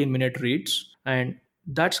 12-15 minute reads, and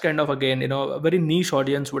that's kind of, again, a very niche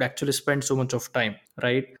audience would actually spend so much of time,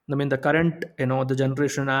 right. I mean, the current, the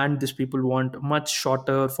generation and these people want much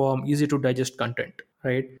shorter form, easy to digest content,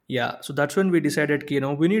 right. Yeah. So that's when we decided,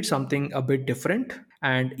 we need something a bit different.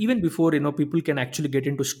 And even before people can actually get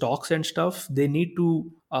into stocks and stuff, they need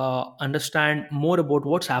to understand more about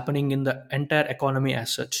what's happening in the entire economy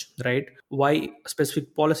as such, right. Why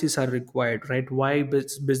specific policies are required, right. Why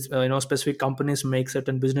specific companies make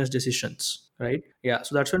certain business decisions, right. Yeah.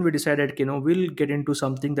 So that's when we decided, we'll get into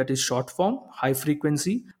something that is short form, high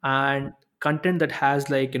frequency, and content that has,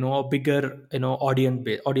 like, a bigger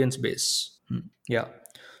audience base. Yeah.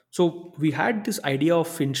 So we had this idea of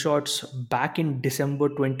Finshots back in December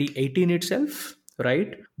 2018 itself,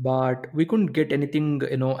 right? But we couldn't get anything,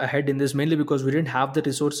 ahead in this, mainly because we didn't have the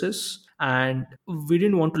resources, and we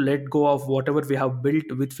didn't want to let go of whatever we have built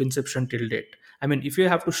with Finception till date. I mean, if you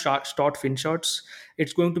have to start Finshots,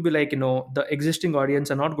 it's going to be like, the existing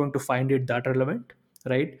audience are not going to find it that relevant,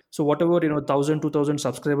 right. So whatever, 1,000 2,000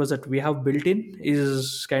 subscribers that we have built in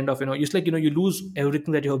is kind of, it's like, you lose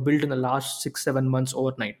everything that you have built in the last 6-7 months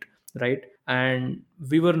overnight, right. And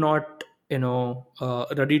we were not,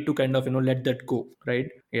 ready to kind of, let that go, right.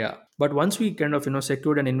 Yeah. But once we kind of,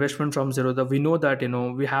 secured an investment from Zerodha, we know that,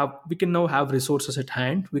 we can now have resources at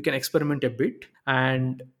hand, we can experiment a bit,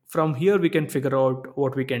 and from here we can figure out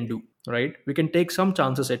what we can do, right. We can take some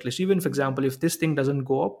chances, at least. Even, for example, if this thing doesn't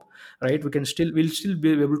go up, right, we'll still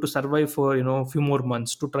be able to survive for, a few more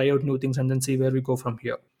months to try out new things, and then see where we go from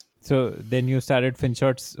here. So then you started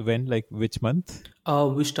Finshots when, like which month?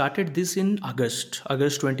 We started this in August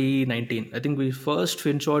 2019. I think we first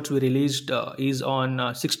Finshots we released is on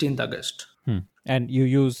 16th August. And you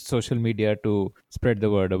used social media to spread the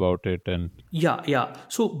word about it, and Yeah.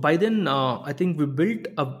 So by then, I think we built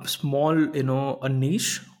a small, a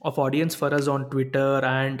niche of audience for us on Twitter,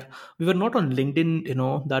 and we were not on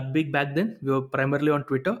LinkedIn, that big back then. We were primarily on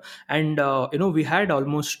Twitter, and we had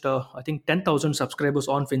almost, I think, 10,000 subscribers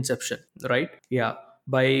on Finception, right? Yeah,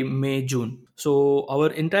 by May June. So our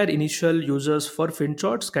entire initial users for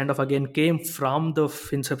Finshots kind of again came from the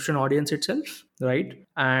Finception audience itself, right?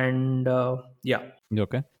 And yeah.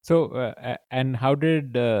 okay. So and how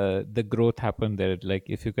did the growth happen there? Like,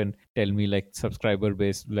 if you can tell me, like subscriber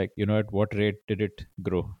base, like at what rate did it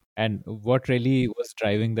grow, and what really was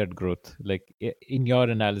driving that growth? Like in your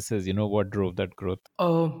analysis, what drove that growth?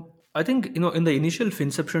 I think in the initial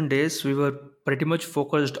Finception days, we were pretty much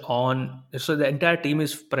focused on. So the entire team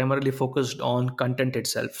is primarily focused on content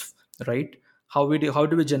itself, right? How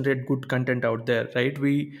do we generate good content out there, right?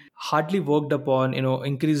 We hardly worked upon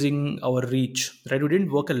increasing our reach, right? We didn't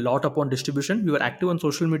work a lot upon distribution. We were active on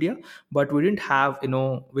social media, but we didn't have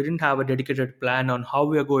a dedicated plan on how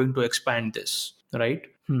we are going to expand this, right?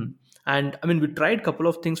 And I mean, we tried a couple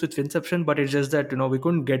of things with Finception, but it's just that we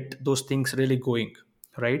couldn't get those things really going,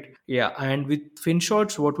 right? Yeah, and with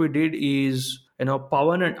Finshots, what we did is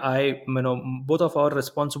Pawan and I, both of our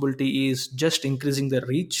responsibility is just increasing the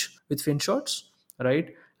reach with Finshots, right?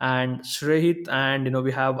 And Shrehit and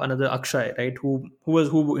we have another Akshay, right? Who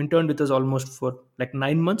interned with us almost for like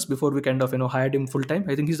 9 months before we kind of hired him full time.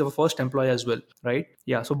 I think he's our first employee as well, right?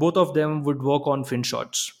 Yeah, so both of them would work on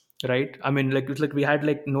Finshots, right? I mean, like it's like we had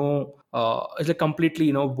like no it's like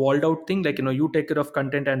completely walled out thing, like you take care of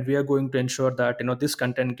content and we are going to ensure that this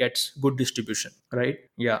content gets good distribution, right?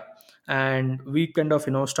 Yeah. And we kind of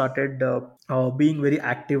started being very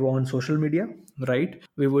active on social media, right?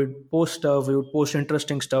 We would post stuff, we would post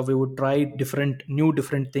interesting stuff, we would try different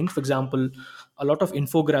things. For example, a lot of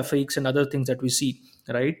infographics and other things that we see,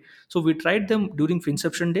 right? So we tried them during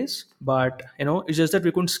Finception days, but it's just that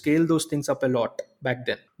we couldn't scale those things up a lot back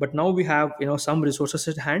then. But now we have some resources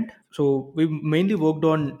at hand, so we mainly worked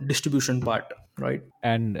on distribution part, right?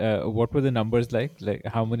 And what were the numbers like? Like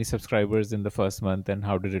how many subscribers in the first month, and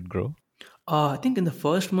how did it grow? I think in the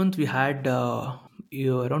first month we had around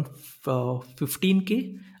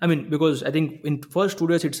 15K. I mean, because I think in first 2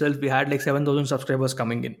 days itself we had like 7,000 subscribers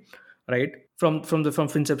coming in, right? From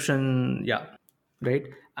Finception, yeah, right.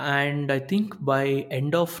 And I think by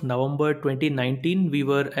end of November 2019 we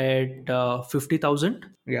were at 50,000.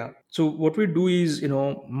 Yeah. So what we do is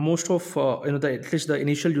most of at least the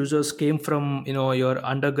initial users came from your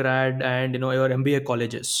undergrad and your MBA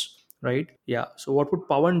colleges, right? Yeah. So what would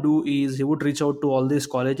Pawan do is he would reach out to all these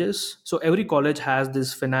colleges. So every college has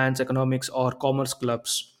this finance, economics, or commerce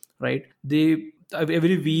clubs, right? They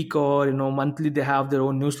every week or monthly they have their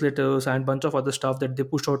own newsletters and bunch of other stuff that they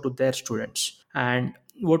push out to their students. And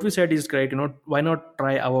what we said is, great, why not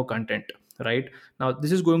try our content, right? Now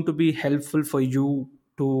this is going to be helpful for you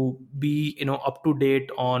to be up to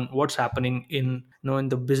date on what's happening in in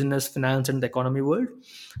the business, finance, and the economy world.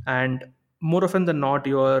 And more often than not,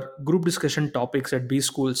 your group discussion topics at B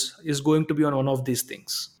schools is going to be on one of these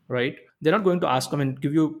things, right? They're not going to ask, I mean,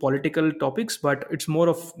 give you political topics, but it's more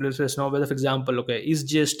of, let's say, now, whether, for example, okay, is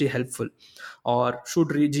GST helpful, or should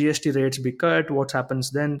GST rates be cut? What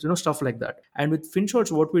happens then? Stuff like that. And with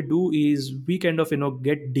Finshots, what we do is we kind of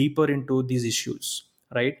get deeper into these issues.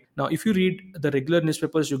 Right now, if you read the regular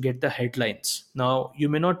newspapers, you get the headlines. Now, you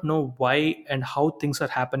may not know why and how things are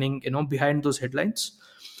happening, behind those headlines.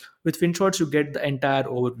 With Finshots, you get the entire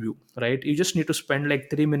overview, right? You just need to spend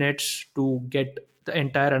like 3 minutes to get the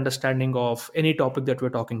entire understanding of any topic that we're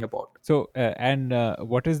talking about. So, and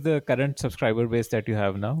what is the current subscriber base that you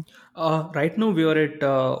have now? Right now, we are at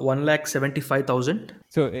 1,75,000.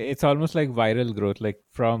 So it's almost like viral growth, like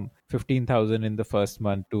from 15,000 in the first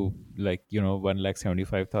month to like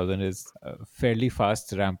 1,75,000 is a fairly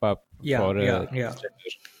fast ramp up Yeah, for a yeah, yeah. newsletter.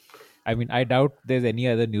 I mean, I doubt there's any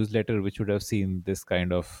other newsletter which would have seen this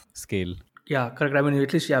kind of scale. Yeah, correct. I mean,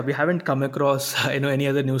 at least, yeah, we haven't come across any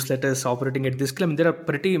other newsletters operating at this scale. I mean, there are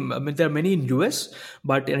I mean, there are many in US,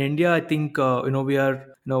 but in India, I think we are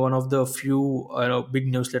one of the few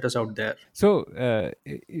big newsletters out there. So,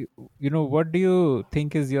 what do you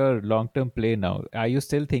think is your long-term play now? Are you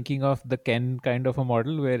still thinking of the Ken kind of a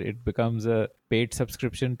model where it becomes a paid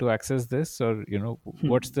subscription to access this, or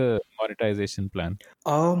what's the monetization plan?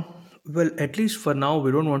 Um, well, at least for now,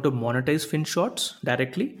 we don't want to monetize Finshots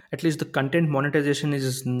directly. At least the content monetization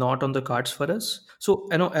is not on the cards for us. So,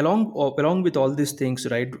 along with all these things,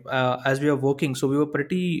 right? As we are working, so we were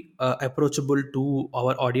pretty approachable to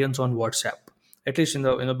our audience on WhatsApp. At least in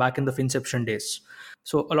the back in the Finception days.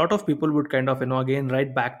 So a lot of people would kind of again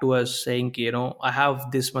write back to us saying, I have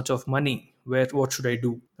this much of money. What should I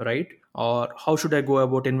do, right? Or how should I go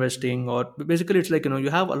about investing? Or basically, it's like you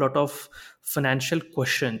have a lot of financial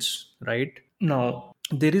questions, right? Now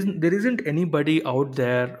there isn't anybody out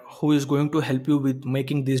there who is going to help you with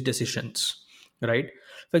making these decisions, right?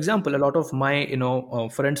 For example, a lot of my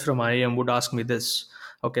friends from IIM would ask me this.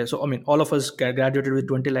 Okay, so I mean, all of us graduated with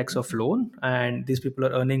 20 lakhs of loan, and these people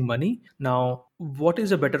are earning money. Now, what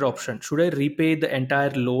is a better option? Should I repay the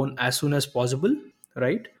entire loan as soon as possible,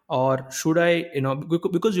 right? Or should I,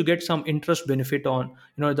 because you get some interest benefit on,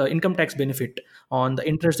 the income tax benefit on the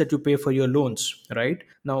interest that you pay for your loans, right?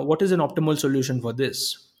 Now, what is an optimal solution for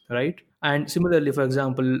this? Right. And similarly, for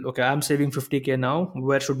example, okay, I'm saving 50K now,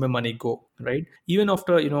 where should my money go, right? Even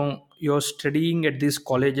after you're studying at these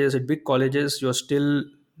colleges, at big colleges, you're still,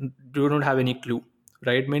 you don't have any clue,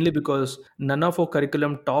 right? Mainly because none of our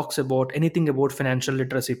curriculum talks about anything about financial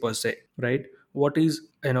literacy per se, right? what is,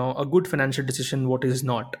 a good financial decision, what is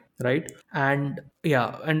not, right? And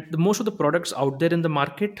yeah, and the most of the products out there in the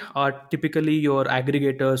market are typically your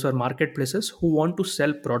aggregators or marketplaces who want to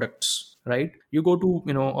sell products, right? You go to,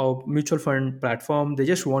 a mutual fund platform, they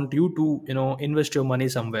just want you to, invest your money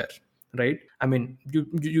somewhere, right? I mean,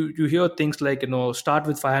 you hear things like, start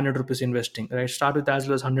with 500 rupees investing, right? Start with as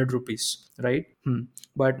low as 100 rupees, right?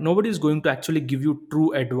 But nobody is going to actually give you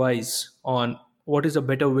true advice on what is a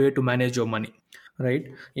better way to manage your money, right?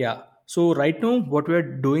 Yeah. So right now what we're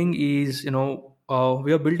doing is, we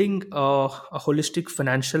are building a holistic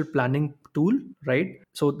financial planning tool, right?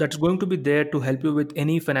 So that's going to be there to help you with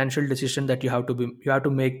any financial decision that you have to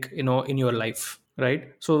make, in your life,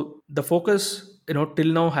 right? So the focus,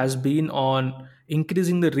 till now has been on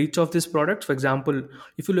increasing the reach of this product. For example,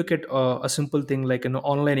 if you look at a simple thing like,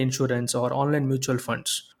 online insurance or online mutual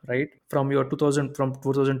funds, right? From your 2000 from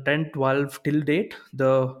 2010 12 till date,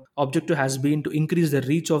 the objective has been to increase the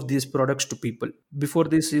reach of these products to people. Before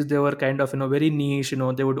this is they were kind of, very niche,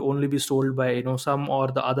 they would only be sold by, some or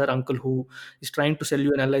the other uncle who is trying to sell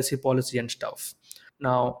you an LIC policy and stuff.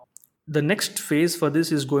 Now the next phase for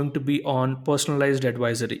this is going to be on personalized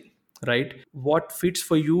advisory, right? What fits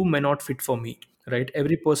for you may not fit for me, right?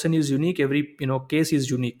 Every person is unique, every, case is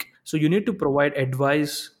unique, so you need to provide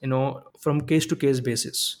advice, from case to case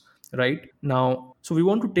basis, right? Now, so we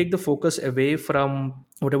want to take the focus away from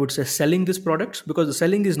what I would say selling these products, because the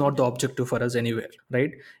selling is not the objective for us anywhere,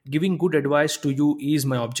 right? Giving good advice to you is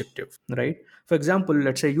my objective, right? For example,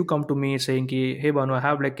 let's say you come to me saying ki, hey Banu, I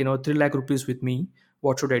have like, 3 lakh rupees with me,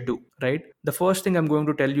 what should I do, right? The first thing I'm going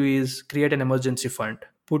to tell you is create an emergency fund.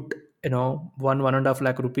 Put, 1.5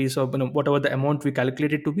 lakh rupees, or, whatever the amount we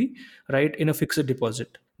calculate it to be, right, in a fixed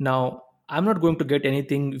deposit. Now I'm not going to get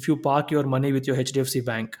anything if you park your money with your HDFC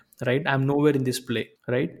bank, right? I'm nowhere in this play,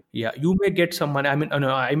 right? Yeah, you may get some money. I mean, no,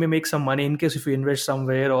 I may make some money in case if you invest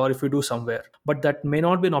somewhere or if you do somewhere, but that may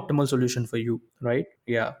not be an optimal solution for you, right?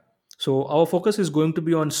 Yeah. So our focus is going to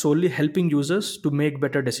be on solely helping users to make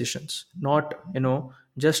better decisions, not,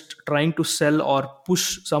 just trying to sell or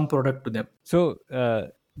push some product to them. So,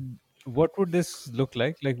 what would this look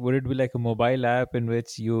like? Like, would it be like a mobile app in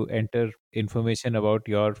which you enter information about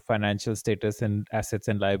your financial status and assets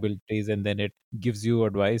and liabilities, and then it gives you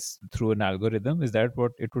advice through an algorithm? Is that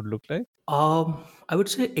what it would look like? I would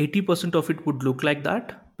say 80% of it would look like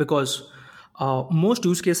that, because most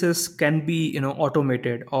use cases can be,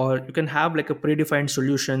 automated, or you can have like a predefined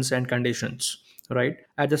solutions and conditions, right?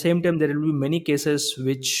 At the same time, there will be many cases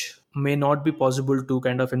which may not be possible to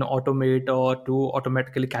kind of, automate or to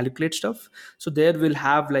automatically calculate stuff. So there will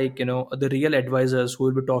have like, the real advisors who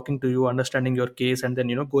will be talking to you, understanding your case, and then,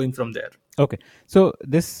 going from there. Okay. So,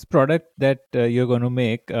 this product that you're going to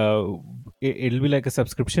make, it'll be like a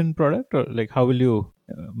subscription product, or like how will you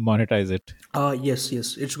monetize it? Yes,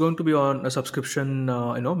 it's going to be on a subscription,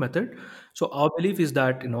 method. So our belief is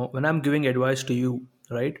that, when I'm giving advice to you,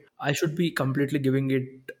 right, I should be completely giving it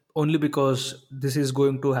only because this is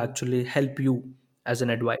going to actually help you as an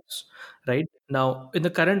advice, right? Now, in the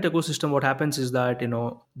current ecosystem, what happens is that,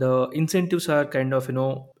 the incentives are kind of,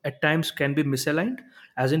 at times can be misaligned.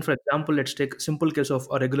 As in, for example, let's take a simple case of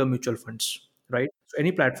a regular mutual funds, right? So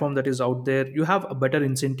any platform that is out there, you have a better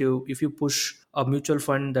incentive if you push a mutual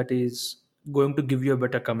fund that is going to give you a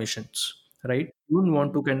better commissions, right? You don't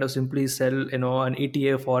want to kind of simply sell, an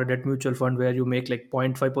ETF or a debt mutual fund where you make like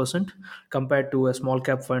 0.5% compared to a small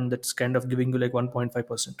cap fund that's kind of giving you like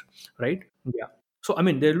 1.5%, right? Yeah. So I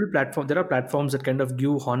mean, there are platforms that kind of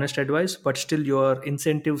give honest advice, but still your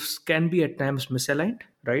incentives can be at times misaligned,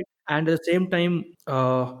 right? And at the same time,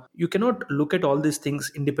 you cannot look at all these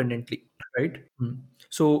things independently, right?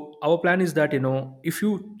 So our plan is that, if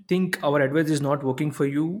you think our advice is not working for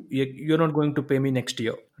you, you're not going to pay me next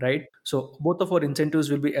year, right? So both of our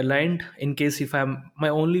incentives will be aligned. In case if I'm my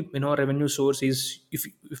only, revenue source is,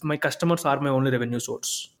 if my customers are my only revenue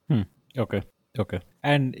source. Hmm. Okay. Okay.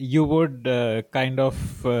 And you would kind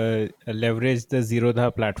of leverage the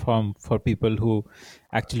Zerodha platform for people who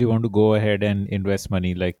actually want to go ahead and invest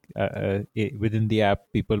money. Like within the app,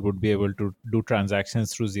 people would be able to do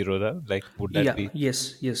transactions through Zerodha. Like, would that Yeah, be?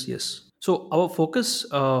 yes. So our focus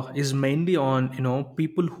is mainly on,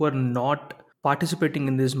 people who are not participating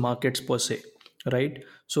in these markets per se, right?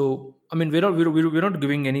 So I mean, we're not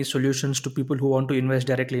giving any solutions to people who want to invest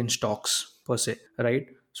directly in stocks per se, right?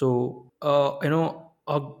 So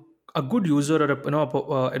a good user, or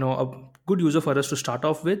a good user for us to start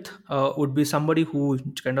off with would be somebody who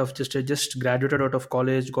kind of just graduated out of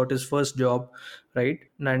college, got his first job, right?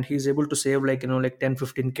 And he's able to save like, like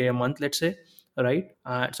 10-15K a month, let's say, right?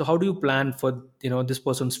 So how do you plan for, this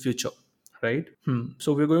person's future, right?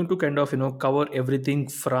 So we're going to kind of cover everything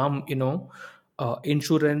from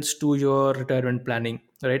insurance to your retirement planning,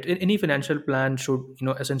 right? Any financial plan should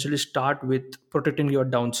essentially start with protecting your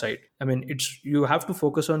downside. I mean, it's you have to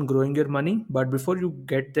focus on growing your money, but before you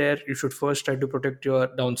get there, you should first try to protect your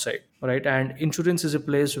downside, right? And insurance is a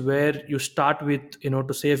place where you start with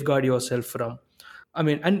to safeguard yourself from. I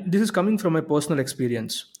mean, and this is coming from my personal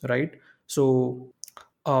experience, right? So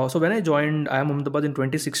when I joined IIM Ahmedabad in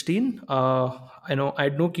 2016, I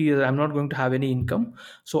had no key. I'm not going to have any income,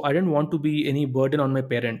 so I didn't want to be any burden on my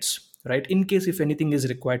parents, right? In case if anything is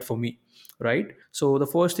required for me, right? So the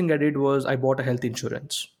first thing I did was I bought a health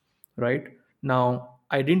insurance, right? Now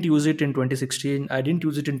I didn't use it in 2016. I didn't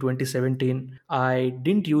use it in 2017. I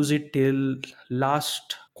didn't use it till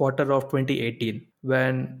last quarter of 2018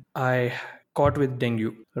 when I caught with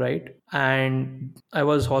dengue, right? And I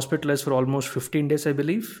was hospitalized for almost 15 days, I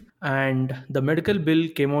believe. And the medical bill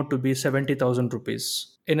came out to be 70,000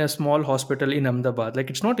 rupees in a small hospital in Ahmedabad. Like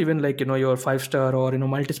it's not even like, your five-star or,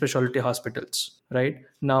 multi-specialty hospitals, right?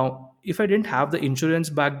 Now, if I didn't have the insurance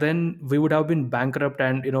back then, we would have been bankrupt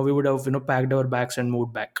and, we would have, packed our bags and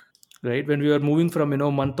moved back, right? When we were moving from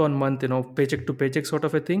month on month, paycheck to paycheck sort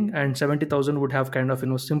of a thing, and 70,000 would have kind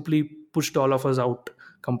of simply pushed all of us out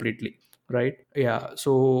completely, right? Yeah.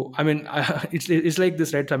 So I mean, it's like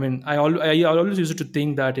this, right? I mean, I always used to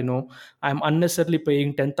think that I'm unnecessarily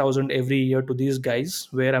paying 10,000 every year to these guys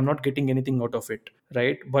where I'm not getting anything out of it,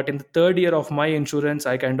 right? But in the third year of my insurance,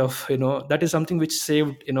 I kind of that is something which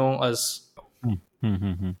saved us. Hmm, hmm,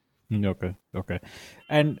 hmm, hmm. Okay, okay.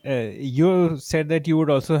 And you said that you would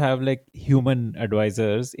also have like human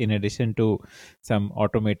advisors in addition to some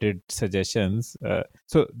automated suggestions.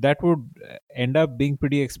 So that would end up being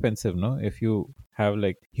pretty expensive, no? If you have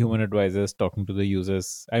like human advisors talking to the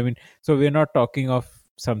users. I mean, so we're not talking of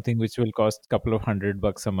something which will cost a couple of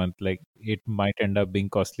 $100 a month. Like it might end up being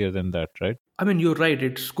costlier than that, right? I mean, you're right.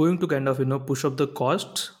 It's going to kind of, push up the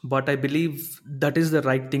costs, but I believe that is the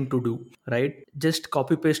right thing to do, right? Just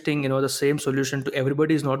copy pasting, the same solution to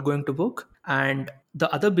everybody is not going to work. And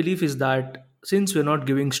the other belief is that since we're not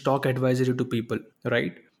giving stock advisory to people,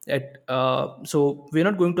 right? So we're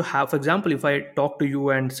not going to have, for example, if I talk to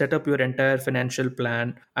you and set up your entire financial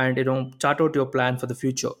plan and, chart out your plan for the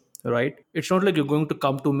future, right? It's not like you're going to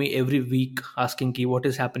come to me every week asking ki what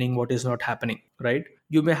is happening, what is not happening, right?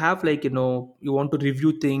 You may have like you want to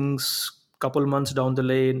review things couple months down the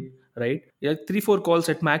lane, right? Yeah, 3-4 calls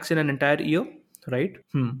at max in an entire year, right?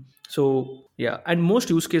 So yeah, and most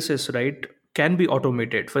use cases, right, can be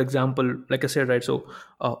automated. For example, like I said, right? So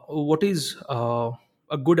what is a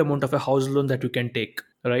good amount of a house loan that you can take,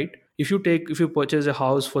 right? If you purchase a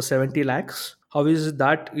house for 70 lakhs, how is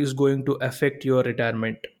that is going to affect your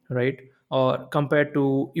retirement, right? Or compared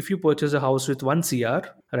to if you purchase a house with 1 cr,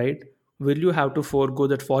 right, will you have to forego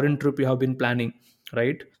that foreign trip you have been planning,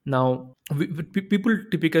 right? Now people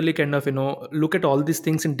typically kind of look at all these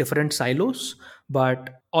things in different silos,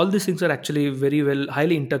 but all these things are actually very well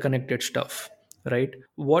highly interconnected stuff, right?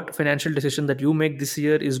 What financial decision that you make this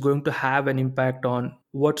year is going to have an impact on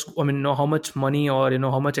how much money or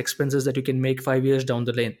how much expenses that you can make 5 years down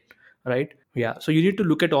the lane, right? Yeah, so you need to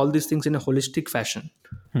look at all these things in a holistic fashion.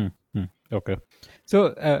 Hmm, hmm. Okay.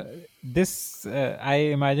 So this, I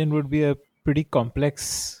imagine, would be a pretty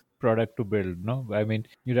complex product to build. No, I mean,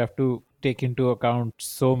 you'd have to take into account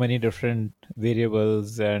so many different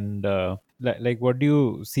variables, and like, what do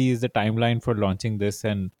you see is the timeline for launching this?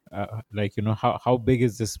 And like, how big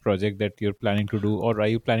is this project that you're planning to do, or are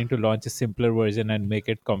you planning to launch a simpler version and make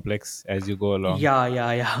it complex as you go along? Yeah.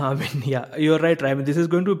 I mean, yeah, you're right. I mean, this is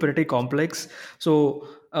going to be pretty complex. So,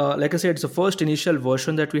 like I said, it's the first initial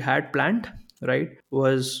version that we had planned, right?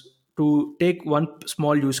 Was to take one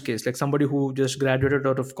small use case, like somebody who just graduated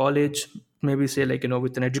out of college, maybe say like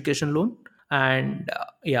with an education loan, and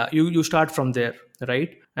yeah, you start from there,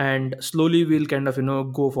 right? And slowly we'll kind of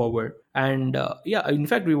go forward. And yeah, in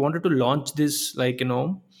fact, we wanted to launch this like in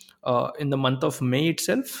the month of May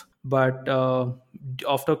itself, but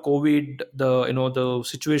after COVID, the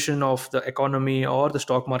situation of the economy or the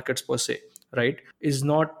stock markets per se, right, is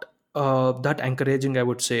not that encouraging, I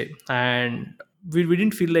would say. And we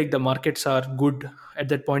didn't feel like the markets are good at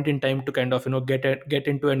that point in time to kind of get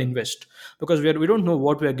into and invest, because we don't know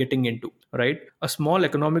what we are getting into, right? A small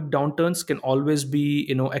economic downturns can always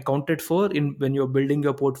be accounted for in when you're building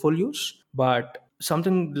your portfolios, but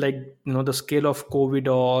something like the scale of COVID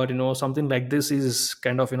or something like this is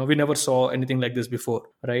kind of we never saw anything like this before,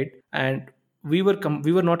 right? And we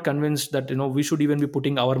were not convinced that we should even be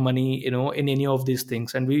putting our money in any of these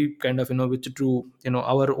things, and we kind of withdrew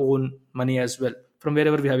our own money as well, from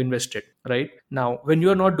wherever we have invested, right? Now, when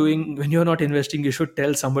you're not investing, you should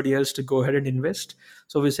tell somebody else to go ahead and invest.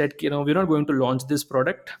 So we said, we're not going to launch this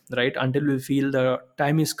product, right, until we feel the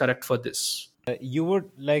time is correct for this. You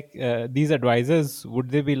would like these advisors,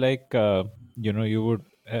 would they be like you would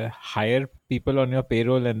hire people on your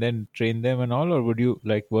payroll and then train them and all, or would you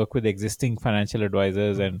like work with existing financial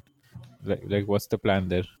advisors and like what's the plan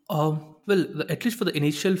there? Well, at least for the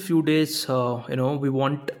initial few days, we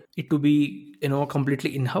want it to be,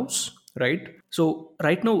 completely in-house, right? So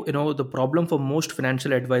right now, the problem for most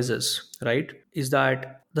financial advisors, right, is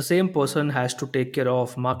that the same person has to take care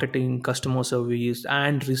of marketing, customer service,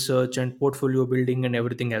 and research and portfolio building and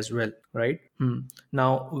everything as well, right?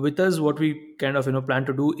 Now, with us, what we kind of, plan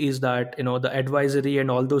to do is that, the advisory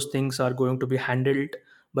and all those things are going to be handled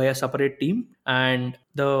by a separate team, and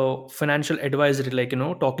the financial advisory, like,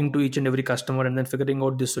 talking to each and every customer and then figuring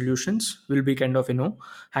out the solutions, will be kind of,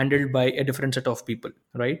 handled by a different set of people,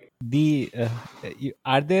 right?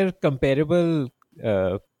 Are there comparable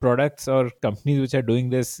products or companies which are doing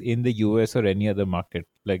this in the US or any other market,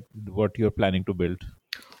 like what you're planning to build?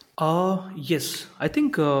 Yes, I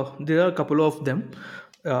think there are a couple of them.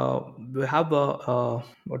 We have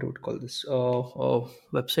what do we call this? A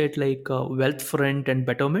website like Wealthfront and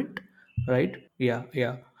Betterment, right? Yeah,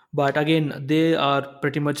 yeah. But again, they are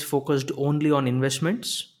pretty much focused only on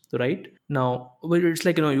investments, right? Now, well, it's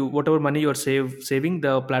like, whatever money you're saving,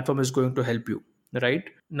 the platform is going to help you, right?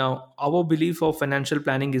 Now, our belief of financial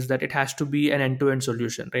planning is that it has to be an end-to-end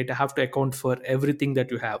solution, right? I have to account for everything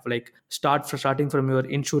that you have, like starting from your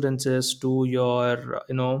insurances to your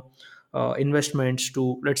investments,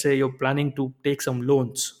 to, let's say, you're planning to take some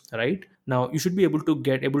loans, right? Now you should be able to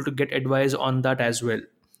get advice on that as well,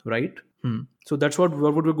 right? So that's what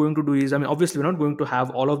we're going to do is, I mean, obviously we're not going to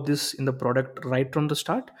have all of this in the product right from the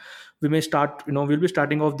start. We may start, we'll be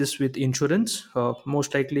starting off this with insurance.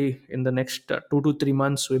 Most likely in the next 2 to 3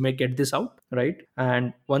 months we may get this out, right?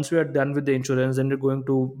 And once we are done with the insurance, then we're going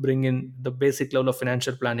to bring in the basic level of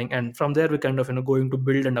financial planning, and from there we kind of, going to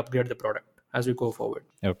build and upgrade the product as we go forward.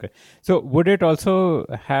 Okay. So would it also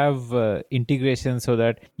have integration so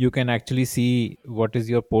that you can actually see what is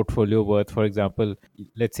your portfolio worth? For example,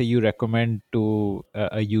 let's say you recommend to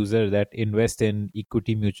a user that invest in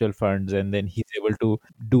equity mutual funds, and then he's able to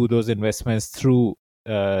do those investments through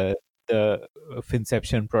uh, the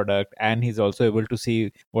Finception product, and he's also able to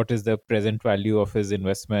see what is the present value of his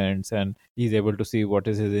investments, and he's able to see what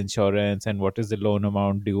is his insurance and what is the loan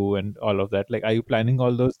amount due and all of that. Like, are you planning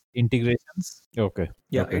all those integrations? Okay.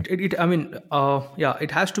 Yeah, Okay. I mean, yeah,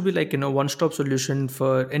 it has to be like, one-stop solution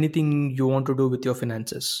for anything you want to do with your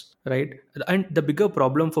finances, right? And the bigger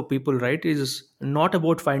problem for people, right, is not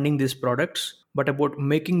about finding these products, but about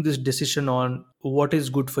making this decision on what is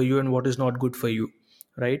good for you and what is not good for you,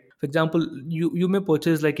 right? For example, you may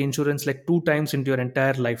purchase like insurance like two times into your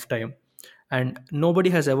entire lifetime, and nobody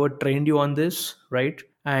has ever trained you on this, right?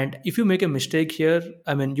 And if you make a mistake here,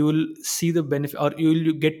 I mean, you will see the benefit, or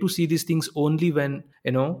you get to see these things only when,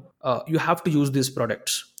 you have to use these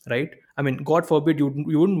products, right? I mean, god forbid, you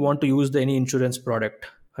wouldn't want to use any insurance product,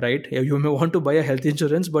 right? Yeah, you may want to buy a health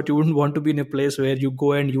insurance, but you wouldn't want to be in a place where you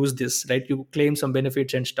go and use this, right? You claim some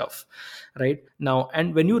benefits and stuff, right? Now,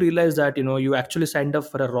 and when you realize that, you actually signed up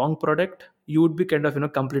for a wrong product, you would be kind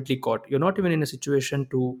of, completely caught. You're not even in a situation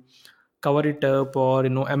to cover it up or,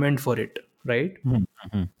 amend for it, right? Hmm,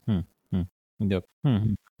 hmm, hmm, hmm. Yep.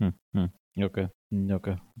 Hmm. Okay.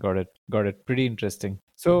 Okay. Got it. Got it. Pretty interesting.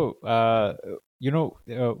 So,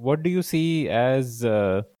 what do you see as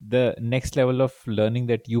the next level of learning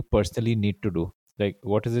that you personally need to do? Like,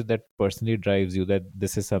 what is it that personally drives you that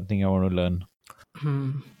this is something I want to learn?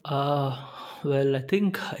 Hmm. Well, I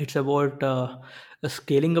think it's about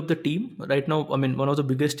scaling up the team right now. I mean, one of the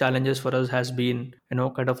biggest challenges for us has been,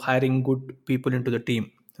 kind of hiring good people into the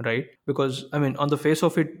team, right? Because, I mean, on the face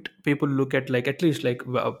of it, people look at, like, at least like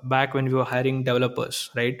back when we were hiring developers,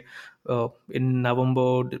 right? In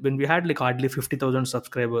November, when we had like hardly 50,000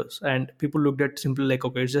 subscribers, and people looked at simply like,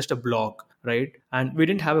 okay, it's just a blog, right? And we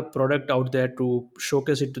didn't have a product out there to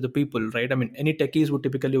showcase it to the people, right? I mean, any techies would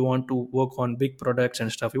typically want to work on big products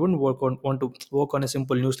and stuff. You wouldn't want to work on a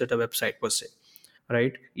simple newsletter website per se,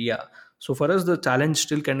 right? Yeah. So for us, the challenge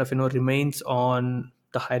still kind of, remains on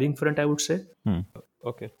the hiring front, I would say. Hmm.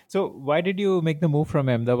 Okay. So, why did you make the move from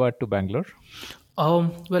Ahmedabad to Bangalore?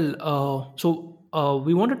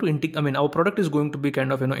 We wanted to integrate. I mean, our product is going to be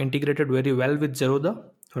kind of, integrated very well with Zerodha,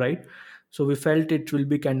 right? So we felt it will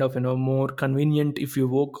be kind of, more convenient if you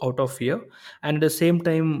work out of here, and at the same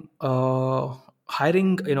time,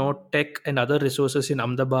 hiring, tech and other resources in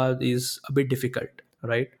Ahmedabad is a bit difficult,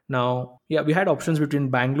 right? Now, yeah, we had options between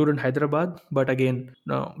Bangalore and Hyderabad, but again,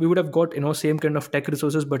 no, we would have got, same kind of tech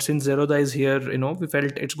resources, but since Zerodha is here, we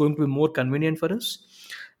felt it's going to be more convenient for us.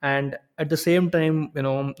 And at the same time,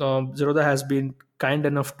 Zerodha has been kind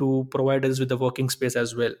enough to provide us with the working space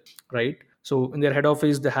as well, right? So in their head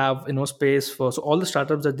office, they have space for, so all the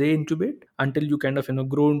startups that they incubate until you kind of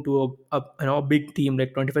grow into a big team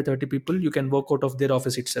like 25, 30 people, you can work out of their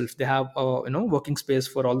office itself. They have working space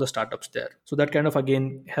for all the startups there. So that kind of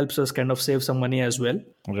again helps us kind of save some money as well.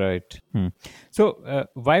 Right. So,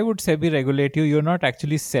 why would SEBI regulate you? You're not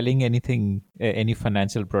actually selling anything, any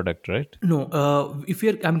financial product, right? No, if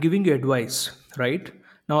you're, I'm giving you advice, right?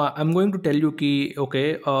 Now I'm going to tell you ki,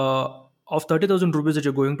 okay, of 30,000 rupees that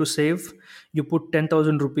you're going to save, you put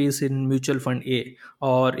 10,000 rupees in mutual fund A,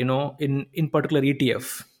 or in particular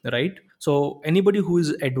ETF, right? So anybody who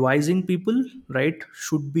is advising people, right,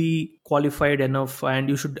 should be qualified enough, and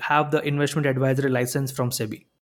you should have the investment advisory license from SEBI.